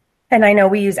 And I know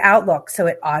we use Outlook, so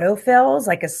it autofills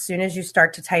like as soon as you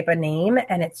start to type a name,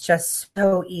 and it's just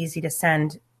so easy to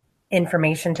send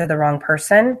information to the wrong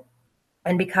person.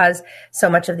 And because so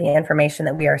much of the information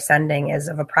that we are sending is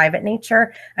of a private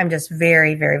nature, I'm just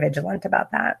very, very vigilant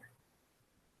about that.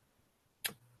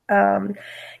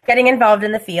 Getting involved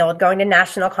in the field, going to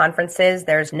national conferences,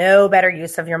 there's no better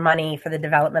use of your money for the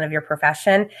development of your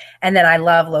profession. And then I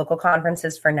love local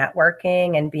conferences for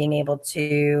networking and being able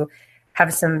to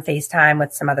have some FaceTime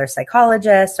with some other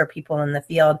psychologists or people in the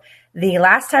field. The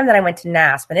last time that I went to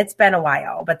NASP, and it's been a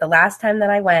while, but the last time that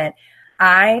I went,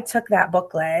 I took that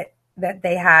booklet that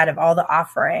they had of all the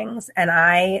offerings and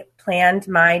I planned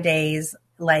my days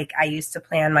like I used to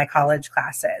plan my college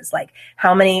classes, like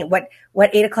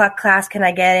what 8:00 class can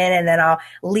I get in? And then I'll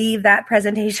leave that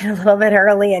presentation a little bit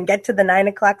early and get to the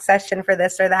 9:00 session for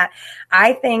this or that.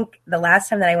 I think the last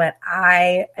time that I went,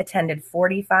 I attended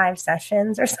 45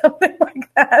 sessions or something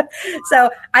like that. So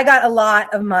I got a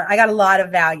lot of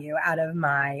value out of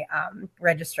my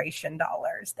registration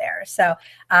dollars there. So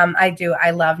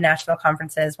I love national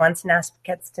conferences. Once NASP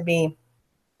gets to be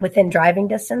within driving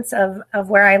distance of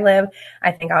where I live,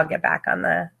 I think I'll get back on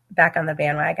the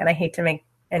bandwagon. I hate to make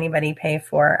anybody pay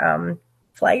for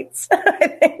flights, I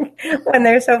think, when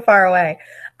they're so far away.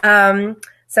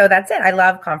 So that's it. I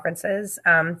love conferences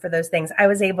for those things. I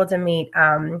was able to meet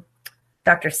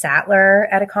Dr. Sattler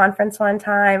at a conference one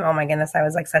time. Oh my goodness, I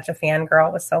was like such a fangirl.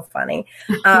 It was so funny.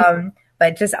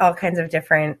 But just all kinds of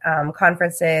different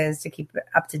conferences to keep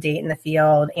up to date in the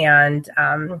field and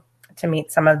to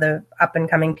meet some of the up and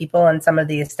coming people and some of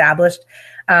the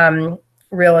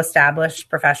real established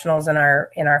professionals in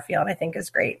our field, I think is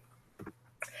great.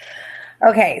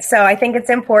 Okay, so I think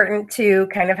it's important to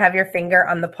kind of have your finger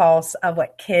on the pulse of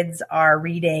what kids are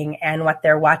reading and what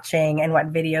they're watching and what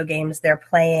video games they're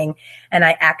playing. And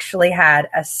I actually had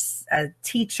a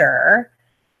teacher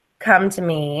come to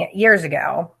me years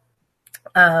ago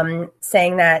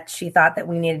saying that she thought that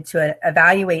we needed to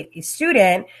evaluate a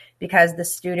student because the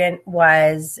student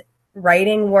was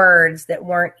writing words that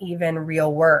weren't even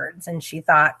real words. And she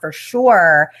thought for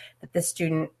sure that the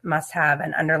student must have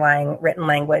an underlying written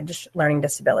language learning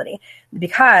disability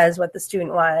because what the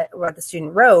student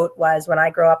wrote was, when I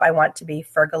grow up, I want to be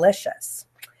Fergalicious,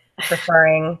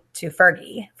 referring to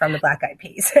Fergie from the Black Eyed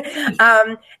Peas.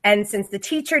 And since the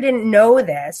teacher didn't know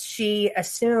this, she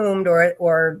assumed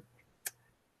or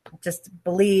just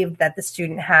believed that the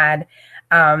student had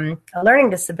a learning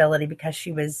disability because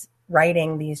she was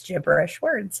writing these gibberish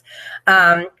words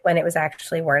when it was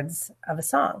actually words of a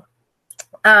song.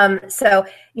 So,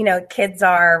 kids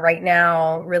are right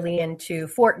now really into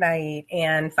Fortnite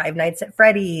and Five Nights at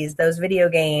Freddy's, those video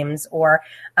games. Or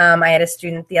I had a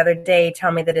student the other day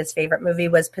tell me that his favorite movie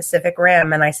was Pacific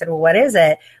Rim. And I said, well, what is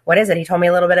it? What is it? He told me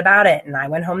a little bit about it. And I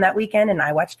went home that weekend and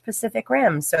I watched Pacific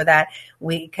Rim so that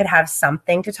we could have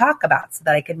something to talk about, so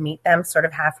that I could meet them sort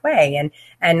of halfway.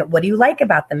 And what do you like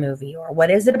about the movie? Or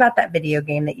what is it about that video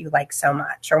game that you like so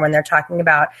much? Or when they're talking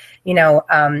about,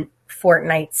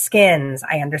 Fortnite skins,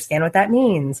 I understand what that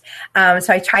means.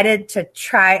 So I try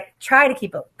to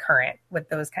keep it current with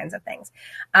those kinds of things.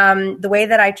 The way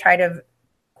that I try to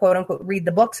quote unquote read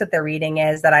the books that they're reading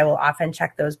is that I will often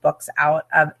check those books out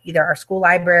of either our school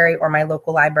library or my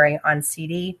local library on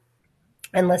CD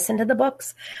and listen to the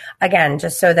books, again,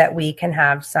 just so that we can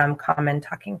have some common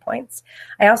talking points.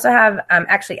 I also have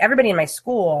actually everybody in my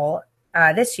school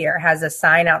this year has a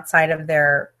sign outside of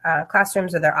their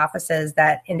classrooms or their offices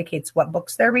that indicates what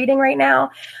books they're reading right now.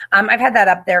 I've had that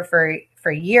up there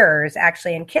for years,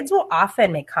 actually, and kids will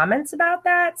often make comments about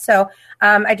that. So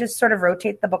I just sort of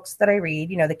rotate the books that I read,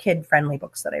 the kid-friendly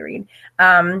books that I read.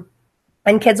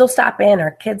 And kids will stop in,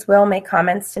 or kids will make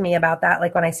comments to me about that,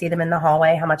 like when I see them in the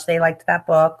hallway, how much they liked that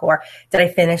book, or did I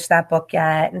finish that book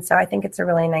yet? And so I think it's a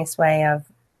really nice way of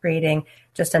creating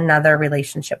just another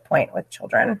relationship point with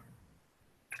children.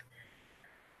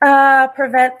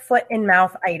 Prevent foot and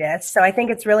mouth itis. So I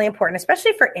think it's really important,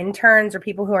 especially for interns or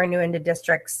people who are new into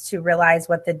districts, to realize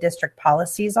what the district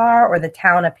policies are or the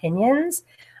town opinions.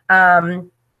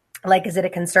 Like, is it a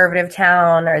conservative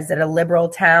town or is it a liberal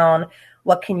town?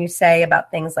 What can you say about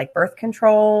things like birth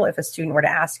control if a student were to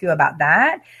ask you about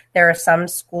that? There are some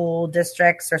school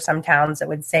districts or some towns that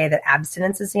would say that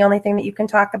abstinence is the only thing that you can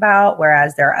talk about,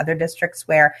 whereas there are other districts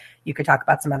where you could talk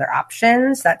about some other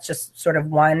options. That's just sort of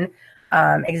one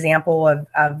example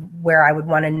of where I would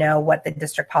want to know what the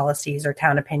district policies or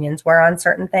town opinions were on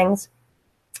certain things.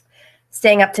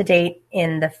 Staying up to date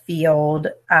in the field,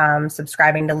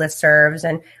 subscribing to listservs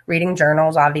and reading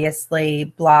journals,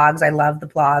 obviously, blogs. I love the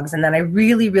blogs. And then I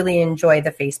really, really enjoy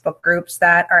the Facebook groups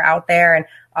that are out there, and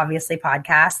obviously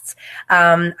podcasts.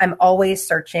 I'm always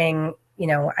searching.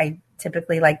 I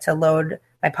typically like to load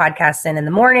my podcasts in the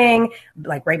morning,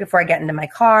 like right before I get into my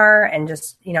car, and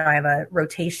just, I have a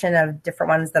rotation of different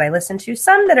ones that I listen to,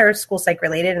 some that are school psych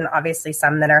related and obviously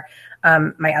some that are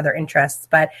my other interests,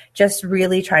 but just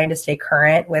really trying to stay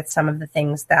current with some of the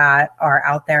things that are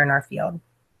out there in our field.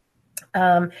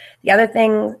 The other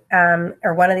thing,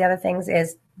 or one of the other things,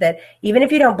 is that even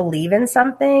if you don't believe in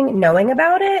something, knowing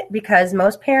about it, because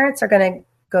most parents are going to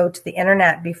go to the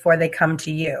internet before they come to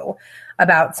you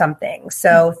about something.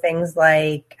 So things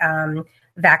like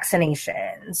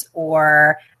vaccinations,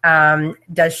 or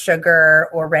does sugar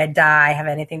or red dye have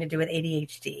anything to do with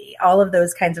ADHD? All of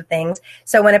those kinds of things.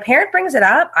 So when a parent brings it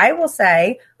up, I will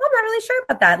say, oh, I'm not really sure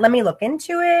about that. Let me look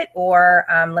into it, or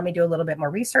let me do a little bit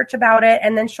more research about it.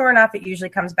 And then sure enough, it usually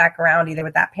comes back around either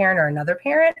with that parent or another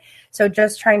parent. So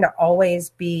just trying to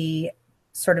always be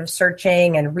sort of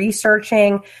searching and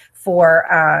researching for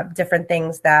different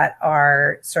things that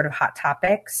are sort of hot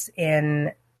topics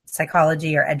in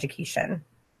psychology or education.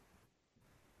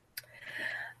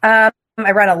 I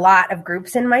run a lot of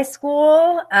groups in my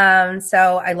school.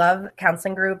 So I love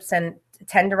counseling groups and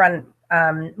tend to run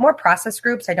more process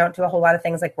groups. I don't do a whole lot of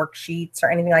things like worksheets or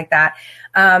anything like that.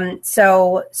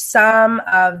 So some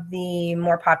of the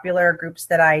more popular groups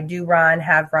that I do run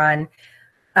have run.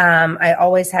 I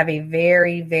always have a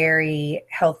very, very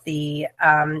healthy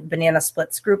Banana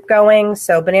Splits group going.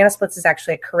 So Banana Splits is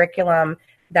actually a curriculum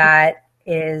that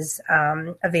is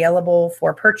available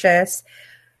for purchase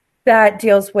that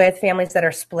deals with families that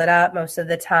are split up most of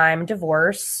the time,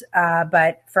 divorce,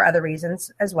 but for other reasons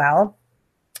as well.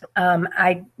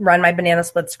 I run my Banana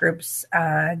Splits groups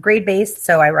grade-based.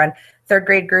 So I run third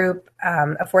grade group,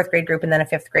 a fourth grade group, and then a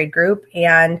fifth grade group.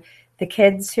 And the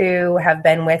kids who have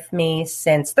been with me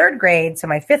since third grade, so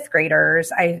my fifth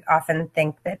graders, I often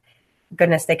think that,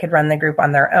 goodness, they could run the group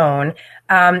on their own.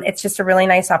 It's just a really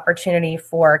nice opportunity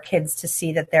for kids to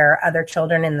see that there are other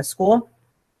children in the school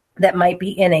that might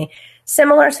be in a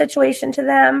similar situation to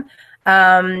them.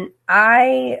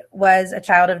 I was a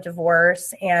child of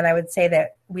divorce, and I would say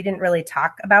that we didn't really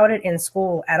talk about it in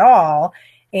school at all.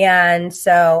 And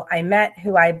so I met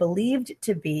who I believed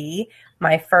to be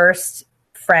my first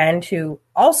friend who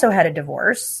also had a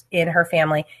divorce in her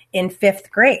family in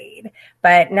fifth grade.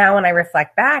 But now when I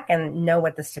reflect back and know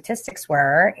what the statistics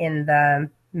were in the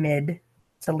mid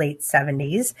to late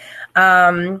 70s,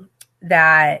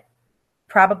 that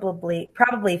probably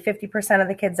 50% of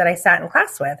the kids that I sat in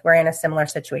class with were in a similar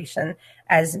situation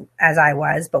as I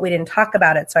was, but we didn't talk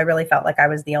about it. So I really felt like I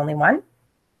was the only one.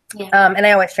 Yeah. And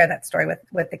I always share that story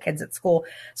with the kids at school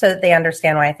so that they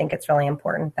understand why I think it's really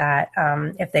important that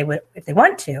if they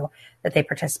want to, that they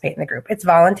participate in the group. It's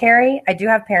voluntary. I do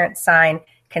have parents sign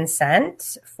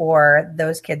consent for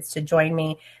those kids to join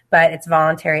me, but it's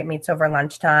voluntary. It meets over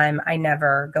lunchtime. I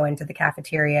never go into the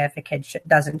cafeteria if a kid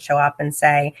doesn't show up and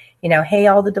say, hey,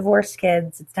 all the divorced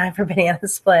kids, it's time for Banana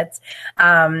Splits.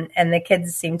 And the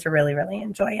kids seem to really, really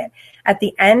enjoy it. At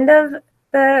the end of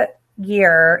the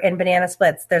year in Banana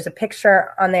Splits, there's a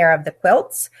picture on there of the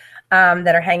quilts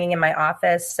that are hanging in my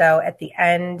office. So at the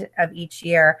end of each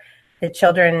year, the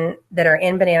children that are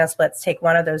in Banana Splits take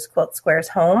one of those quilt squares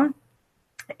home,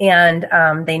 and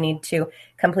they need to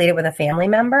complete it with a family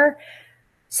member.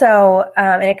 So,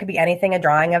 and it could be anything, a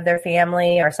drawing of their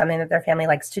family or something that their family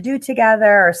likes to do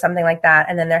together or something like that.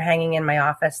 And then they're hanging in my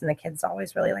office, and the kids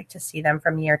always really like to see them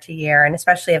from year to year. And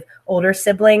especially if older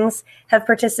siblings have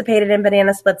participated in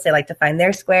Banana Splits, they like to find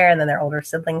their square and then their older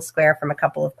sibling's square from a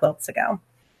couple of quilts ago.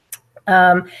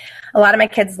 A lot of my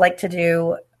kids like to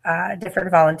do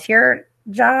different volunteer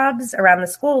jobs around the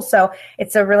school. So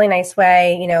it's a really nice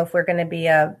way, if we're going to be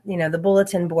the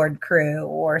bulletin board crew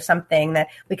or something, that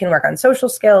we can work on social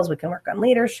skills, we can work on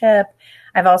leadership.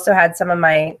 I've also had some of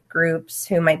my groups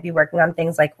who might be working on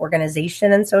things like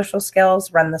organization and social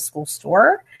skills run the school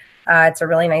store. It's a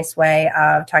really nice way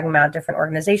of talking about different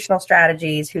organizational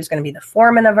strategies, who's going to be the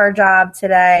foreman of our job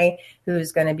today,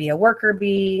 who's going to be a worker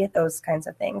bee, those kinds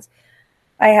of things.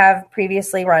 I have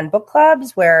previously run book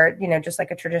clubs where, just like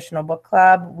a traditional book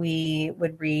club, we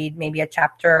would read maybe a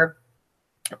chapter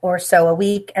or so a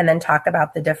week and then talk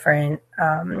about the different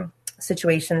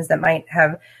situations that might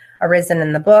have arisen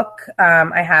in the book.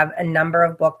 I have a number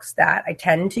of books that I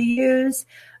tend to use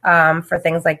for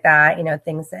things like that,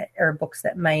 things that are books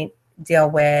that might deal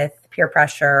with peer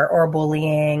pressure or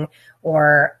bullying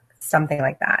or something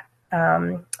like that.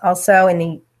 Also, in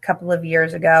the couple of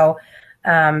years ago,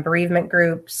 bereavement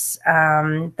groups,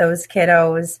 those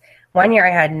kiddos. One year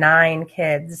I had 9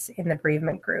 kids in the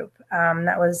bereavement group.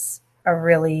 That was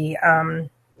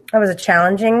a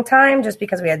challenging time just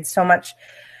because we had so much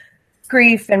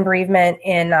grief and bereavement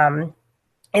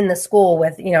in the school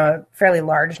with, a fairly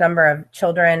large number of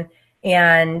children.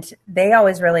 And they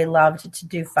always really loved to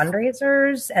do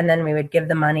fundraisers. And then we would give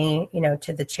the money,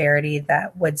 to the charity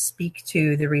that would speak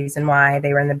to the reason why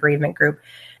they were in the bereavement group.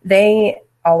 They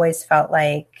always felt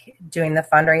like doing the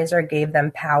fundraiser gave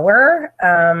them power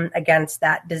against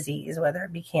that disease, whether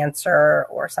it be cancer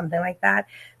or something like that.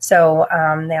 So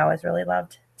they always really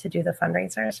loved to do the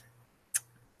fundraisers.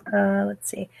 Let's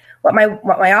see what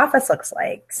my office looks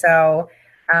like. So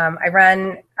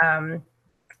I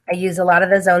use a lot of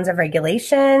the zones of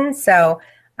regulation. So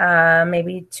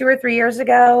maybe 2 or 3 years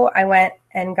ago, I went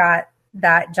and got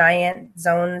that giant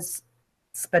zones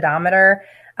speedometer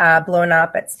blown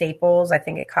up at Staples. I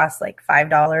think it costs like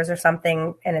 $5 or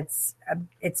something, and it's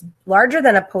larger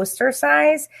than a poster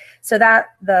size. So that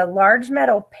the large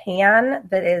metal pan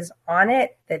that is on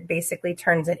it that basically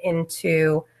turns it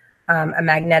into a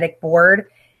magnetic board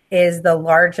is the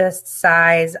largest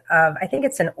size of, I think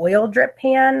it's an oil drip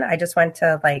pan. I just went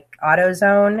to like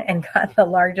AutoZone and got the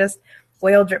largest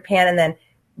oil drip pan and then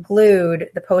glued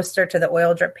the poster to the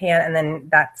oil drip pan, and then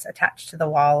that's attached to the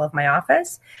wall of my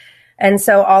office. And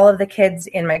so all of the kids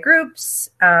in my groups,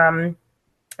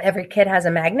 every kid has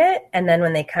a magnet, and then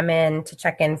when they come in to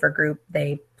check in for group,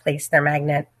 they place their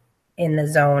magnet in the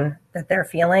zone that they're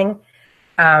feeling.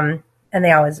 And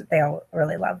they all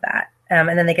really love that.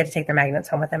 And then they get to take their magnets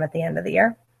home with them at the end of the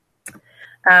year.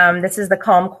 This is the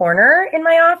calm corner in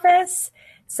my office.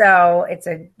 So it's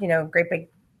a, great big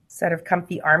set of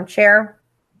comfy armchair,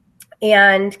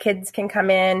 and kids can come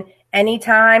in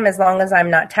anytime as long as I'm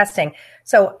not testing.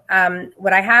 So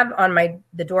what I have on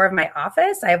the door of my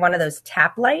office, I have one of those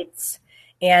tap lights.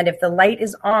 And if the light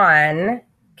is on,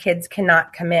 kids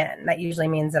cannot come in. That usually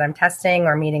means that I'm testing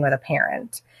or meeting with a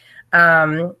parent.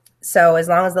 So as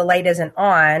long as the light isn't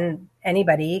on,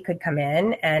 anybody could come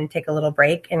in and take a little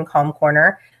break in Calm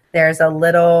Corner. There's a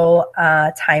little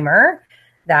timer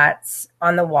that's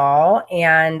on the wall,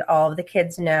 and all of the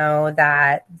kids know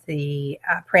that the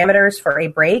parameters for a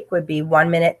break would be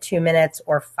 1 minute, 2 minutes,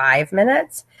 or 5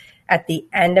 minutes. At the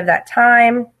end of that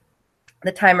time,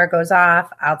 the timer goes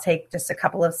off. I'll take just a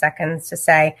couple of seconds to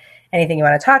say anything you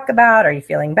want to talk about. Are you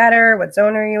feeling better? What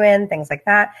zone are you in? Things like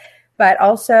that. But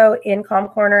also in Calm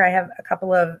Corner, I have a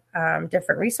couple of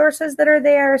different resources that are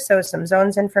there. So some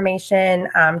zones information,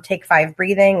 Take 5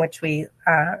 breathing, which we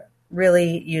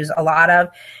really use a lot of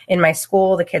in my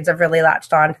school. The kids have really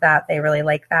latched on to that. They really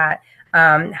like that.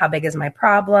 How big is my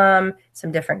problem?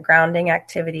 Some different grounding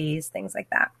activities, things like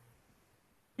that.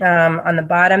 On the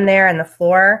bottom there on the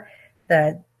floor,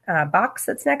 the box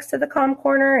that's next to the Calm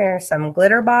Corner are some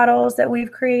glitter bottles that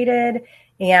we've created.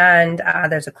 And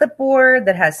there's a clipboard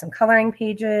that has some coloring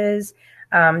pages,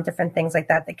 different things like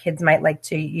that kids might like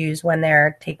to use when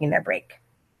they're taking their break.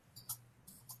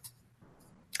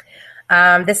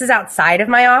 This is outside of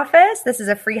my office. This is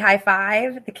a free high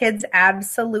five. The kids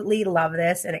absolutely love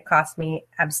this, and it cost me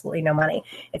absolutely no money.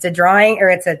 It's a drawing, or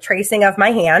it's a tracing of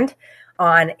my hand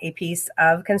on a piece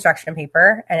of construction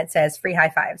paper, and it says free high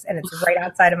fives, and it's right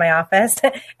outside of my office.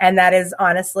 And that is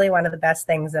honestly one of the best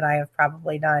things that I have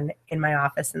probably done in my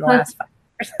office in the last 5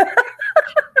 years.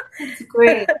 That's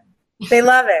great. They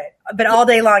love it, but all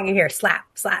day long you hear slap,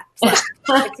 slap, slap.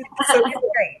 It's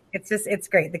great. It's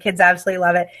great. The kids absolutely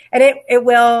love it, and it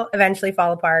will eventually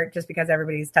fall apart just because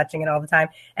everybody's touching it all the time.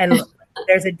 And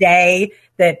there's a day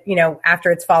that, after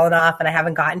it's fallen off and I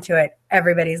haven't gotten to it,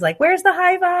 everybody's like, "Where's the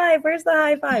high five? Where's the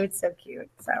high five?" It's so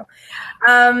cute. So,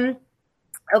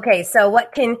 okay. So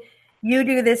what can you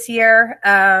do this year?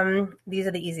 These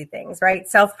are the easy things, right?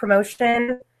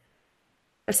 Self-promotion.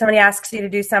 If somebody asks you to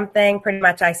do something, pretty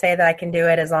much I say that I can do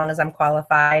it as long as I'm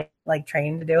qualified, like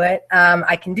trained to do it.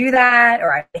 I can do that,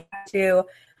 or I have to.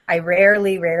 I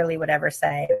rarely would ever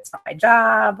say it's not my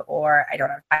job, or I don't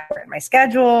have time for it in my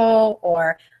schedule,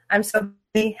 or I'm so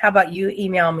how about you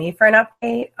email me for an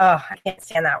update? Oh, I can't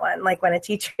stand that one. Like when a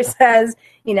teacher says,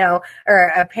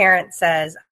 or a parent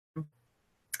says,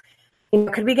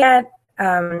 could we get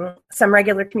some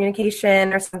regular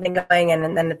communication or something going?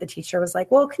 And then the teacher was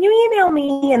like, well, can you email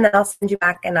me? And then I'll send you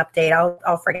back an update.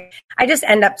 I'll forget. I just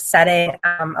end up setting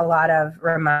a lot of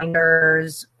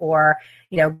reminders or,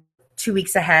 2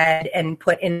 weeks ahead and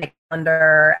put in my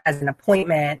calendar as an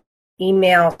appointment,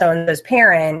 email those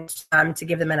parents to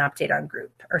give them an update on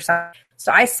group or something.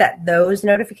 So I set those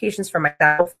notifications for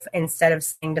myself instead of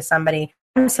saying to somebody,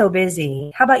 I'm so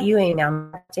busy. How about you email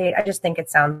me an update? I just think it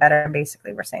sounds better.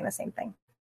 Basically, we're saying the same thing.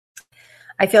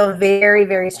 I feel very,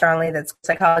 very strongly that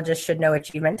psychologists should know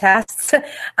achievement tests. So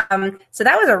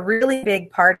that was a really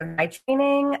big part of my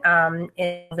training in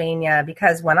Pennsylvania,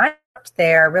 because when I worked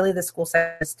there, really the school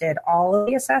psychologist did all of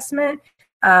the assessment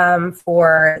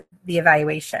for the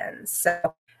evaluations.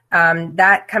 So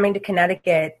that coming to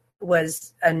Connecticut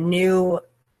was a new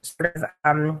sort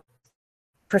of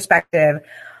perspective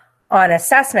on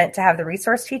assessment to have the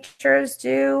resource teachers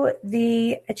do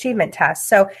the achievement tests.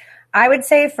 So I would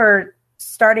say for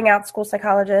starting out school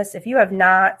psychologists, if you have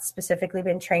not specifically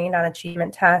been trained on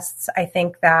achievement tests, I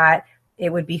think that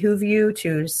it would behoove you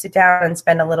to sit down and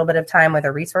spend a little bit of time with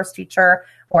a resource teacher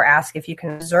or ask if you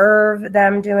can observe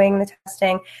them doing the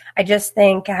testing. I just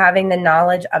think having the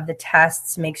knowledge of the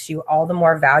tests makes you all the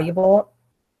more valuable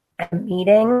at a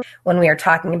meeting when we are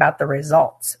talking about the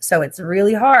results. So it's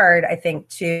really hard, I think,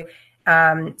 to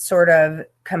sort of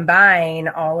combine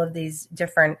all of these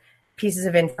different pieces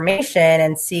of information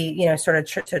and see, sort of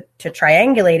to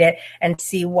triangulate it and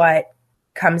see what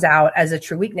comes out as a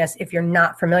true weakness if you're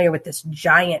not familiar with this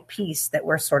giant piece that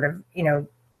we're sort of,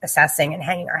 assessing and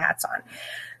hanging our hats on.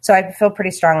 So I feel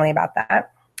pretty strongly about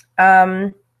that.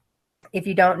 If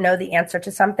you don't know the answer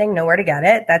to something, know where to get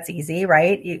it. That's easy,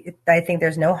 right? I think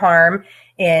there's no harm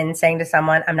in saying to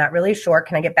someone, I'm not really sure.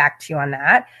 Can I get back to you on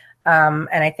that? And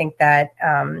I think that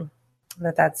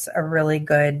that's a really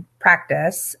good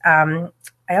practice.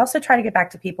 I also try to get back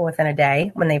to people within a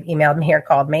day when they've emailed me or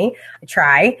called me. I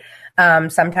try.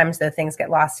 Sometimes the things get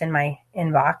lost in my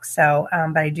inbox. So,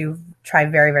 but I do try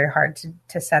very, very hard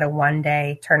to set a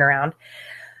 1-day turnaround.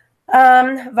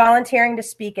 Volunteering to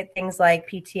speak at things like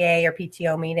PTA or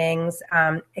PTO meetings,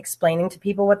 explaining to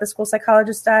people what the school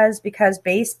psychologist does, because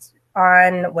based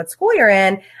on what school you're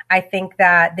in, I think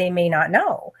that they may not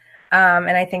know.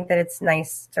 And I think that it's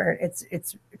nice, or it's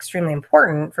extremely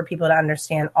important for people to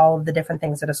understand all of the different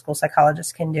things that a school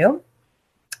psychologist can do.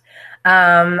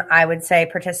 I would say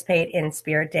participate in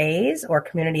spirit days or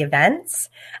community events,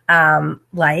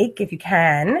 like if you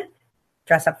can,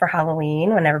 dress up for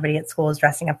Halloween when everybody at school is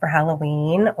dressing up for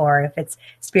Halloween, or if it's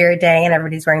Spirit Day and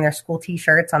everybody's wearing their school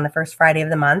t-shirts on the first Friday of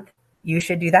the month, you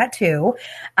should do that too.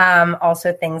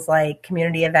 Also things like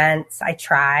community events. I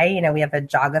try, we have a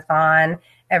jogathon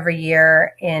every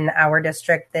year in our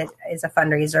district that is a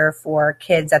fundraiser for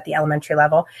kids at the elementary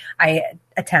level. I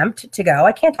attempt to go.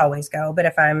 I can't always go, but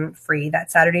if I'm free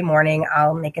that Saturday morning,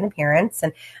 I'll make an appearance.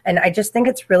 And I just think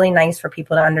it's really nice for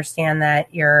people to understand that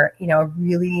you're, a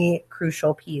really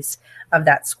crucial piece of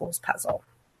that school's puzzle.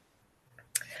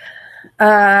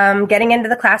 Getting into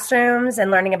the classrooms and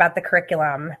learning about the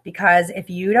curriculum, because if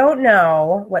you don't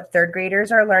know what third graders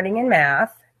are learning in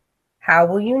math, how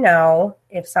will you know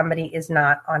if somebody is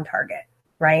not on target,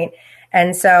 right?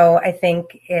 And so I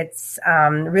think it's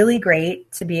really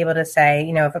great to be able to say,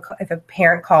 if a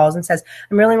parent calls and says,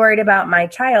 I'm really worried about my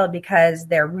child because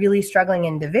they're really struggling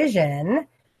in division,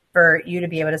 for you to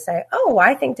be able to say, oh,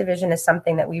 I think division is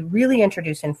something that we really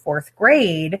introduce in 4th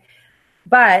grade,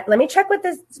 but let me check with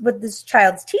this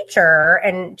child's teacher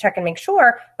and check and make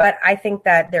sure. But I think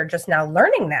that they're just now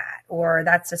learning that, or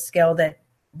that's a skill that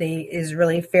is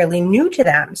really fairly new to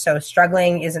them. So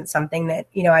struggling isn't something that,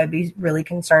 I'd be really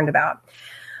concerned about.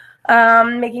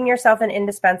 Making yourself an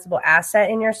indispensable asset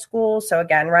in your school. So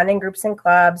again, running groups and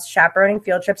clubs, chaperoning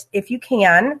field trips, if you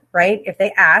can, right? If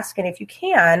they ask, and if you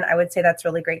can, I would say that's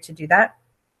really great to do that.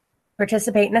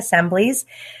 Participate in assemblies,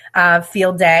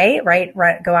 field day, right?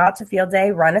 Go out to field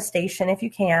day, run a station if you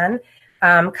can.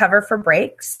 Cover for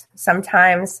breaks.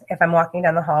 Sometimes if I'm walking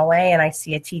down the hallway and I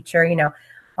see a teacher,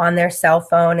 on their cell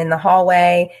phone in the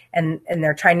hallway and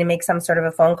they're trying to make some sort of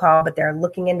a phone call, but they're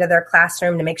looking into their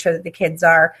classroom to make sure that the kids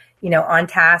are, on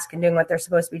task and doing what they're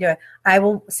supposed to be doing, I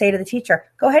will say to the teacher,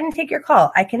 go ahead and take your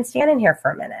call. I can stand in here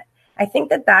for a minute. I think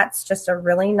that that's just a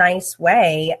really nice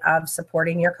way of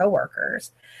supporting your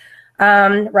coworkers.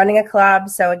 Running a club.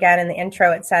 So again, in the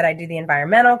intro, it said I do the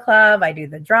environmental club. I do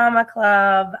the drama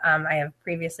club. I have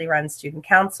previously run student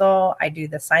council. I do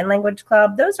the sign language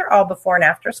club. Those are all before and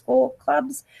after school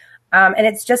clubs. And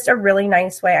it's just a really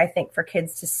nice way, I think, for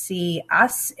kids to see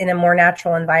us in a more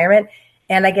natural environment.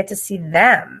 And I get to see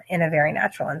them in a very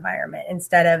natural environment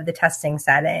instead of the testing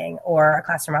setting or a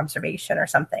classroom observation or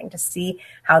something, to see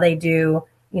how they do,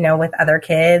 with other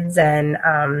kids and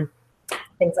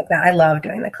things like that. I love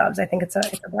doing the clubs. I think it's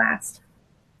a blast.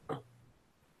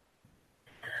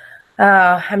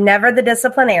 I'm never the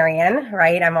disciplinarian,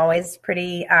 right? I'm always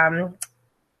pretty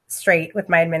straight with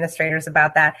my administrators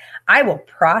about that. I will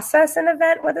process an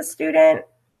event with a student.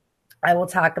 I will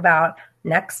talk about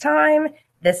next time,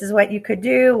 this is what you could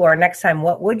do, or next time,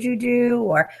 what would you do,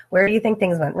 or where do you think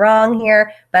things went wrong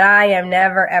here? But I am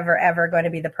never, ever, ever going to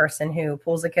be the person who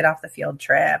pulls a kid off the field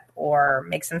trip or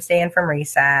makes them stay in from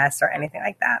recess or anything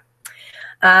like that.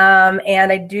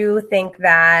 And I do think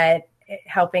that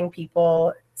helping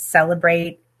people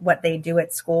celebrate what they do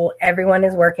at school, everyone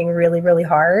is working really, really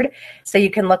hard. So you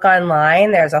can look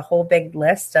online. There's a whole big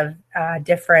list of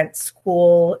different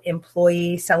school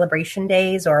employee celebration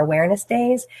days or awareness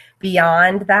days.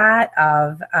 Beyond that,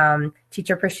 of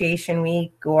Teacher Appreciation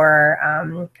Week or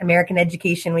American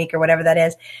Education Week or whatever that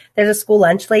is. There's a School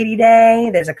Lunch Lady Day.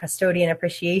 There's a Custodian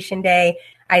Appreciation Day.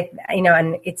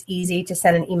 And it's easy to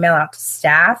send an email out to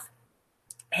staff.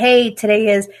 Hey, today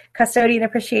is Custodian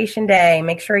Appreciation Day.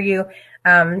 Make sure you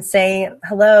say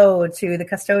hello to the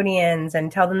custodians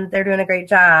and tell them that they're doing a great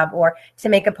job, or to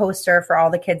make a poster for all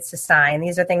the kids to sign.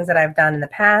 These are things that I've done in the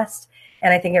past,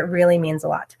 and I think it really means a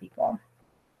lot to people.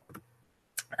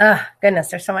 Goodness,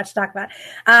 there's so much to talk about.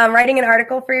 Writing an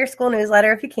article for your school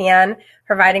newsletter if you can,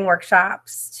 providing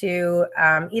workshops to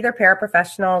either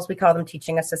paraprofessionals, we call them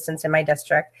teaching assistants in my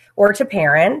district, or to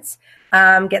parents.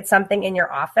 Get something in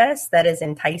your office that is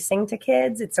enticing to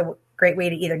kids. It's a great way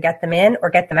to either get them in or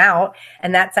get them out.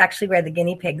 And that's actually where the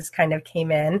guinea pigs kind of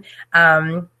came in.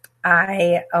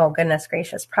 Goodness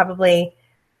gracious, probably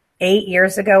 8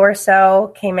 years ago or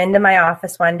so, came into my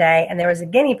office one day and there was a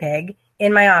guinea pig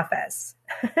in my office.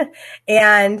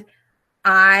 And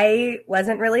I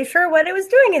wasn't really sure what it was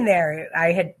doing in there.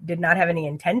 I did not have any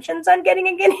intentions on getting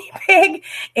a guinea pig.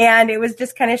 And it was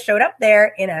just kind of showed up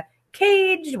there in a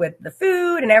cage with the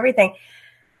food and everything.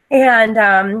 And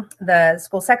the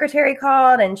school secretary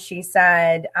called and she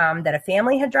said that a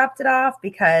family had dropped it off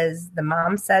because the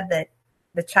mom said that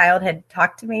the child had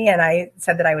talked to me and I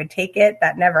said that I would take it.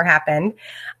 That never happened.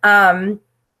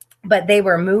 But they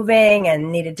were moving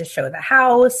and needed to show the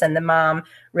house, and the mom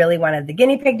really wanted the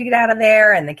guinea pig to get out of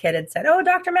there, and the kid had said, "Oh,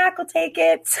 Dr. Mack will take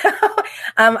it." So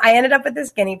I ended up with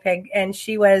this guinea pig, and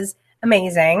she was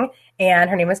amazing, and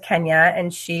her name was Kenya,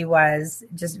 and she was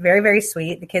just very, very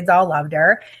sweet. The kids all loved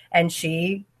her, and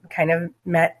she kind of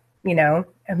met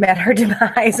her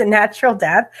demise, a natural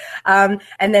death. And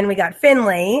then we got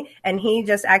Finley, and he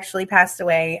just actually passed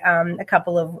away a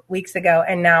couple of weeks ago.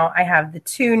 And now I have the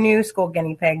two new school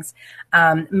guinea pigs,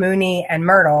 Mooney and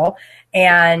Myrtle.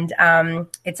 And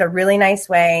it's a really nice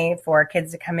way for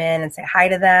kids to come in and say hi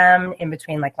to them in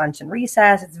between like lunch and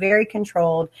recess. It's very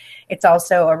controlled. It's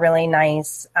also a really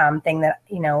nice thing that,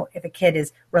 if a kid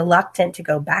is reluctant to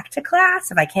go back to class,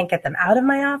 if I can't get them out of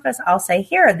my office, I'll say,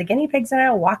 here are the guinea pigs and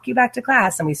I'll walk you back to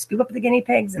class. And we scoop up the guinea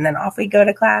pigs and then off we go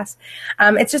to class.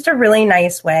 It's just a really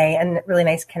nice way and really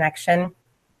nice connection.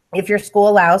 If your school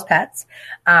allows pets,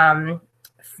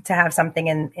 to have something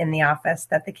in the office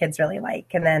that the kids really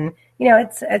like. And then,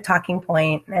 it's a talking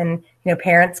point, and,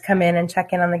 parents come in and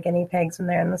check in on the guinea pigs when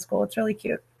they're in the school. It's really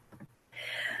cute.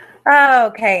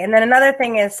 Okay. And then another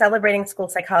thing is celebrating School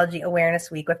Psychology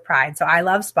Awareness Week with pride. So I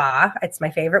love SPA. It's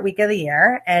my favorite week of the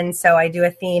year. And so I do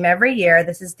a theme every year.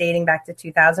 This is dating back to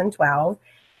 2012.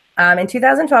 In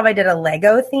 2012, I did a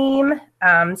Lego theme.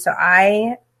 So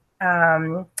I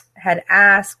had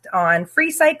asked on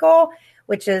Free Cycle,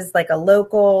 which is like a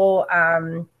local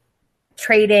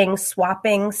trading,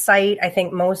 swapping site. I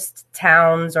think most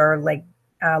towns or like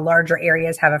larger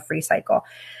areas have a Free Cycle.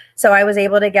 So I was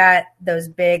able to get those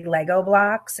big Lego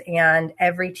blocks, and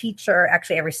every teacher,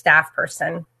 actually every staff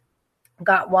person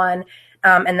got one.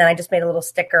 And then I just made a little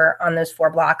sticker on those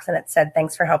 4 blocks, and it said,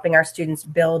 "Thanks for helping our students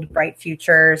build bright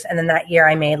futures." And then that year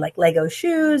I made like Lego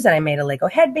shoes, and I made a Lego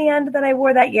headband that I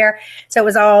wore that year. So it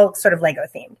was all sort of Lego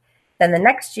themed. Then the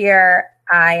next year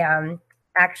I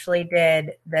actually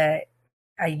did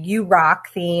a You Rock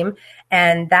theme.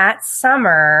 And that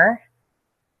summer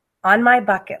on my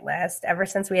bucket list, ever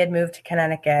since we had moved to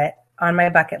Connecticut, on my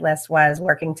bucket list was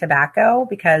working tobacco,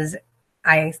 because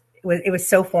it was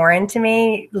so foreign to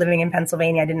me living in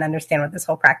Pennsylvania. I didn't understand what this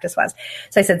whole practice was.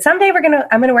 So I said, someday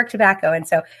I'm going to work tobacco. And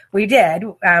so we did.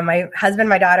 My husband,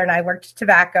 my daughter, and I worked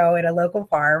tobacco at a local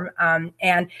farm.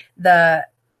 And the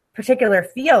particular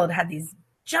field had these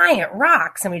giant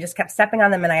rocks, and we just kept stepping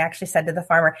on them. And I actually said to the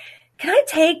farmer, can I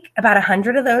take about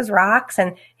 100 of those rocks?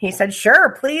 And he said,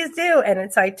 sure, please do.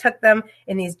 And so I took them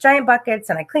in these giant buckets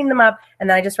and I cleaned them up. And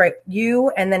then I just write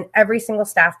you. And then every single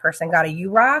staff person got a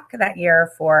U rock that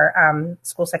year for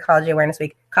School Psychology Awareness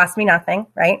Week. Cost me nothing,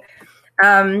 right?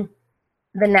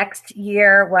 The next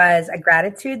year was a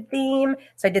gratitude theme.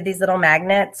 So I did these little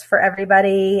magnets for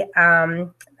everybody.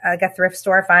 Like a thrift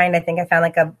store find. I think I found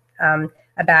like a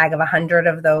bag of 100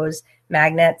 of those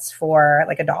magnets for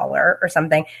like $1 or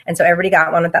something. And so everybody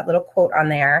got one with that little quote on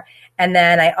there. And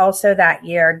then I also that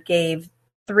year gave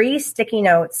 3 sticky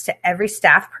notes to every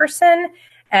staff person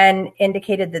and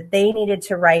indicated that they needed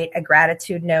to write a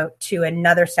gratitude note to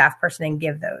another staff person and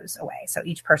give those away. So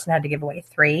each person had to give away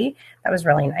 3. That was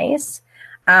really nice.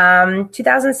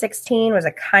 2016 was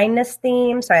a kindness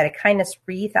theme. So I had a kindness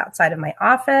wreath outside of my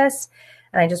office.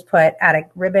 And I just add a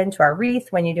ribbon to our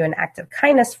wreath when you do an act of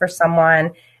kindness for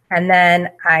someone. And then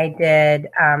I did,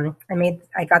 I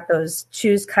got those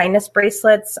Choose Kindness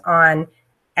bracelets on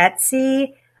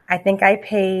Etsy. I think I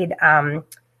paid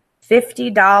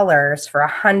 $50 for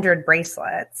 100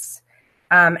 bracelets.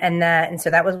 And so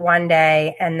that was one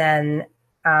day. And then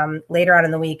later on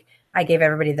in the week, I gave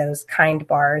everybody those kind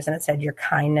bars, and it said, your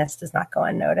kindness does not go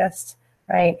unnoticed,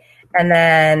 right? And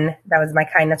then that was my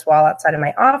kindness wall outside of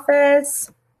my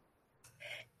office.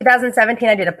 2017,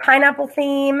 I did a pineapple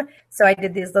theme. So I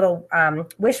did these little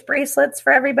wish bracelets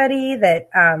for everybody that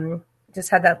just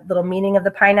had that little meaning of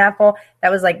the pineapple.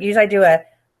 That was like, usually I do a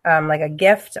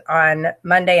gift on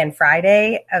Monday and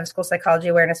Friday of School Psychology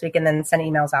Awareness Week, and then send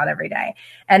emails out every day.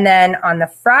 And then on the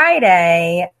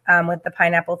Friday with the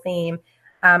pineapple theme,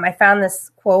 I found this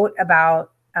quote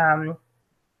about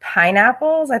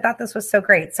pineapples. I thought this was so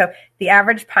great. So the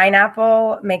average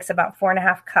pineapple makes about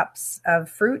 4.5 cups of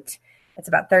fruit. It's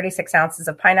about 36 ounces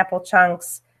of pineapple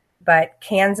chunks, but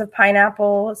cans of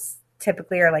pineapples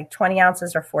typically are like 20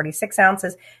 ounces or 46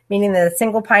 ounces, meaning that a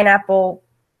single pineapple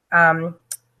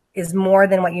is more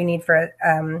than what you need for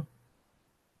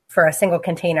a single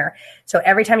container. So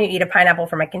every time you eat a pineapple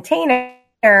from a container,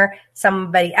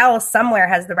 somebody else somewhere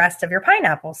has the rest of your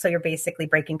pineapple. So you're basically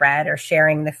breaking bread or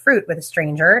sharing the fruit with a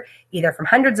stranger, either from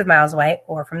hundreds of miles away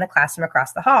or from the classroom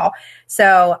across the hall.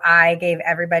 So I gave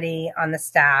everybody on the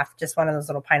staff just one of those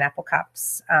little pineapple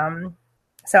cups.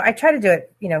 So I try to do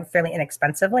it, fairly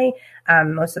inexpensively.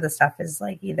 Most of the stuff is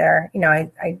like either,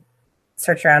 I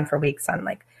search around for weeks on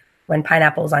like when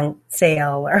pineapple's on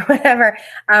sale or whatever.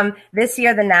 This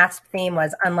year, the NASP theme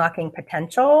was unlocking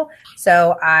potential.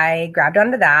 So I grabbed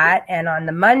onto that. And on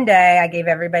the Monday, I gave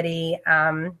everybody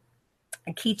a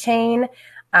keychain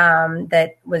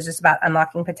that was just about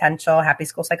unlocking potential. Happy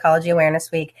School Psychology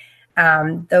Awareness Week.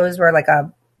 Those were like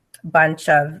a bunch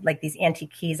of like these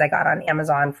antique keys I got on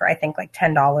Amazon for I think like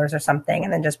 $10 or something,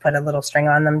 and then just put a little string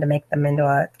on them to make them into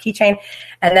a keychain.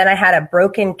 And then I had a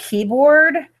broken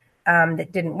keyboard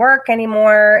that didn't work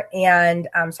anymore. And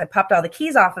so I popped all the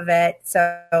keys off of it.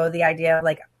 So the idea of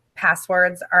like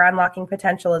passwords are unlocking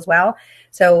potential as well.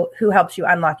 So who helps you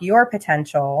unlock your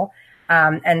potential?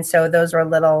 And so those were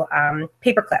little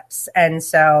paper clips. And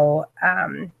so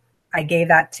I gave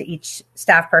that to each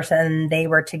staff person, and they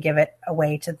were to give it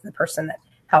away to the person that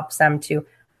helps them to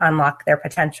unlock their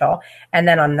potential. And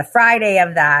then on the Friday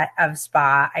of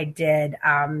SPA, I did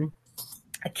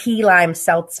a key lime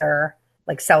seltzer,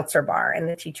 like seltzer bar in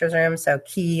the teacher's room. So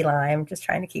key lime, just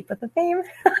trying to keep with the theme.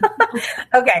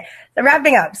 Okay, so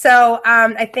wrapping up. So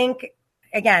I think,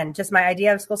 again, just my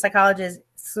idea of school psychology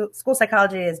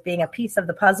is being a piece of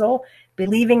the puzzle,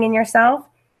 believing in yourself.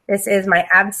 This is my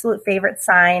absolute favorite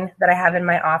sign that I have in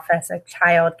my office. A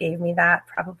child gave me that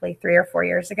probably 3 or 4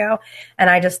 years ago. And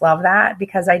I just love that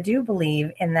because I do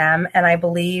believe in them, and I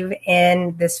believe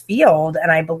in this field,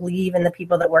 and I believe in the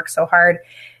people that work so hard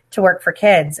to work for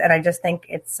kids. And I just think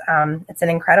it's an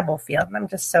incredible field, and I'm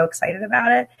just so excited about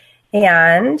it.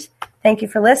 And thank you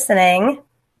for listening.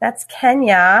 That's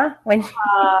Kenya.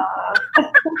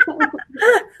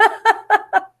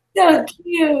 So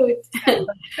cute.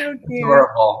 So cute.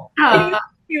 Adorable. Do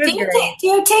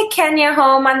you take Kenya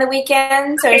home on the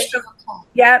weekends? Or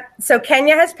Yeah. So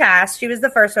Kenya has passed. She was the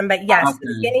first one, but yes,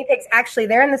 the guinea pigs, actually,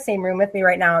 they're in the same room with me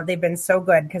right now. They've been so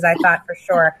good because I thought for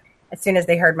sure as soon as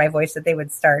they heard my voice that they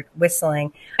would start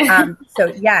whistling. So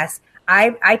yes,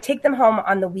 I take them home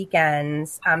on the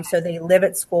weekends. So they live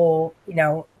at school,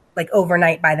 like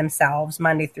overnight by themselves,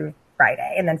 Monday through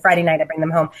Friday. And then Friday night I bring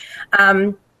them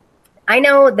home. I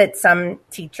know that some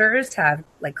teachers have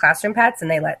like classroom pets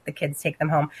and they let the kids take them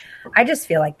home. I just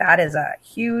feel like that is a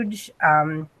huge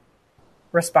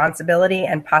responsibility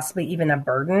and possibly even a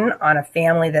burden on a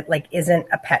family that like isn't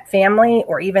a pet family,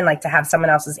 or even like to have someone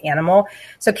else's animal.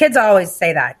 So kids always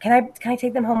say that, can I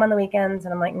take them home on the weekends?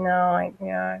 And I'm like, no,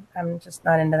 I'm just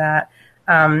not into that.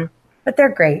 But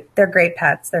they're great. They're great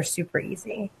pets. They're super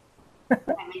easy. That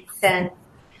makes sense.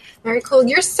 Very cool.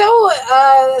 You're so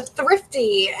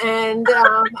thrifty, and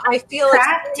I feel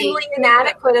extremely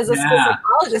inadequate as a school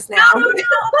psychologist now.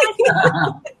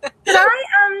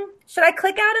 Should I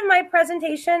click out of my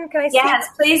presentation? Can I see? Yes,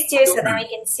 please do, so that we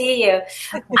can see you.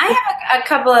 I have a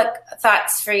couple of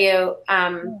thoughts for you.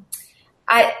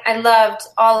 I loved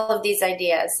all of these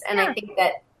ideas, and I think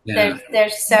that they're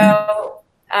so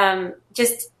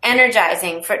just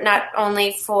energizing, for not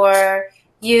only for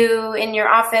you in your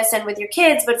office and with your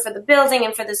kids, but for the building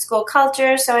and for the school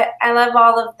culture. So I love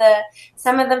all of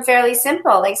some of them fairly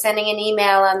simple, like sending an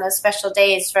email on those special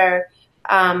days for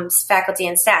faculty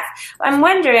and staff. I'm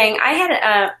wondering, I had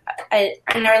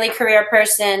an early career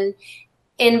person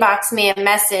inbox me a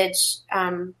message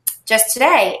just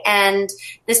today, and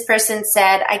this person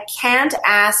said, I can't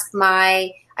ask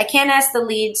the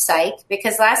lead psych,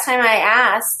 because last time I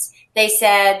asked, they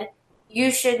said,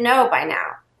 you should know by now.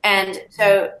 And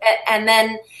so, and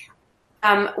then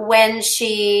when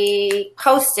she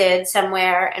posted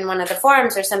somewhere in one of the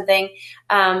forums or something,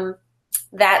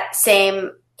 that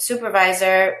same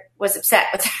supervisor was upset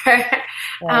with her.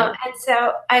 And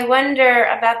so I wonder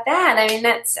about that. I mean,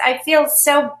 I feel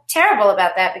so terrible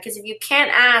about that, because if you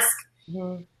can't ask,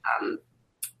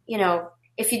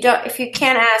 if you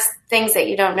can't ask things that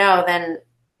you don't know, then,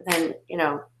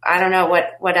 I don't know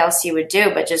what else you would do,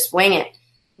 but just wing it.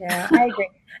 Yeah, I agree.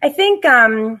 I think,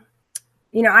 I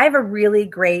have a really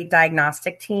great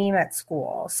diagnostic team at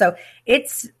school. So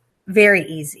it's very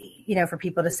easy, for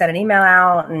people to send an email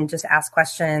out and just ask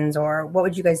questions, or what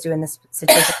would you guys do in this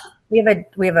situation? We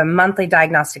have a monthly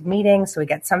diagnostic meeting, so we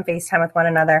get some FaceTime with one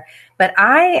another. But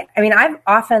I've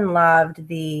often loved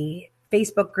the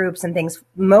Facebook groups and things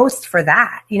most for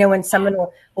that. When someone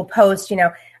will post,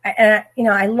 I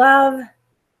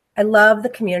love the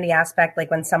community aspect. Like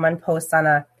when someone posts on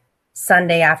a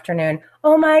Sunday afternoon,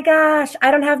 oh my gosh,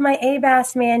 I don't have my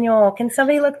ABAS manual. Can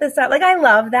somebody look this up? Like, I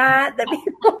love that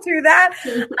people do that.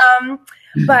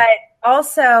 But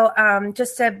also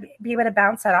just to be able to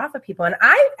bounce that off of people. And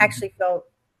I actually feel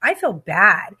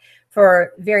bad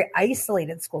for very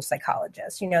isolated school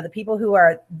psychologists, the people who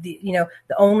are the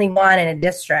only one in a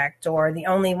district, or the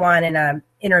only one in a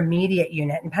intermediate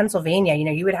unit. In Pennsylvania,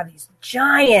 you would have these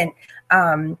giant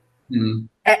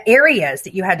areas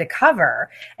that you had to cover,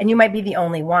 and you might be the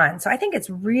only one. So I think it's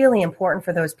really important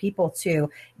for those people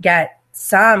to get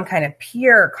some kind of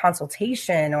peer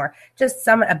consultation, or just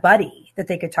a buddy that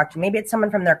they could talk to. Maybe it's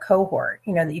someone from their cohort,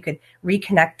 that you could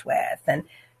reconnect with. And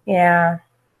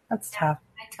that's tough.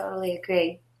 I totally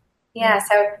agree. Yeah.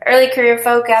 So early career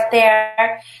folk out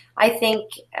there, I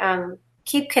think,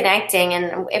 keep connecting.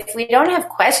 And if we don't have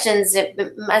questions,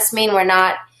 it must mean we're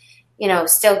not,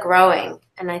 still growing.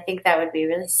 And I think that would be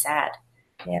really sad.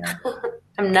 Yeah.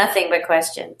 I'm nothing but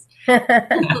questions.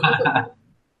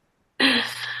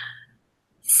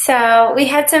 So we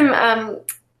had some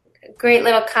great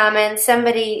little comments.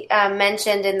 Somebody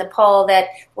mentioned in the poll that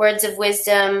words of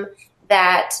wisdom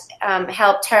that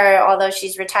helped her, although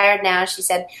she's retired now. She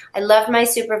said, I love my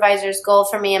supervisor's goal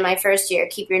for me in my first year.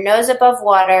 Keep your nose above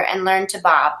water and learn to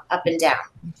bob up and down.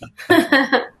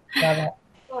 Love it.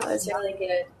 Oh, that was really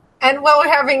good. And while we're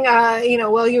having,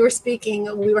 while you were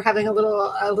speaking, we were having a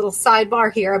little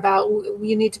sidebar here about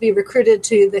you need to be recruited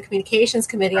to the communications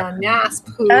committee on NASP,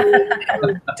 who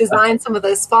designed some of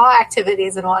those spa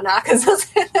activities and whatnot, because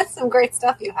that's some great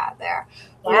stuff you had there.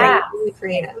 Yeah, really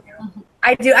creative.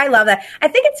 I do. I love that. I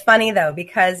think it's funny though,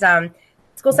 because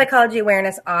School Psychology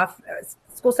Awareness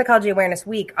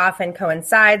Week often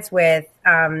coincides with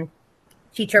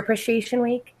Teacher Appreciation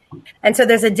Week, and so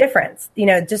there's a difference.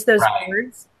 Just those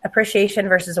words. Appreciation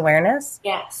versus awareness,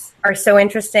 yes, are so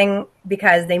interesting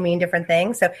because they mean different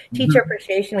things. So Teacher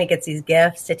Appreciation Week gets these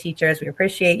gifts to teachers. We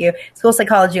appreciate you. School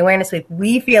Psychology Awareness Week,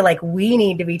 we feel like we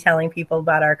need to be telling people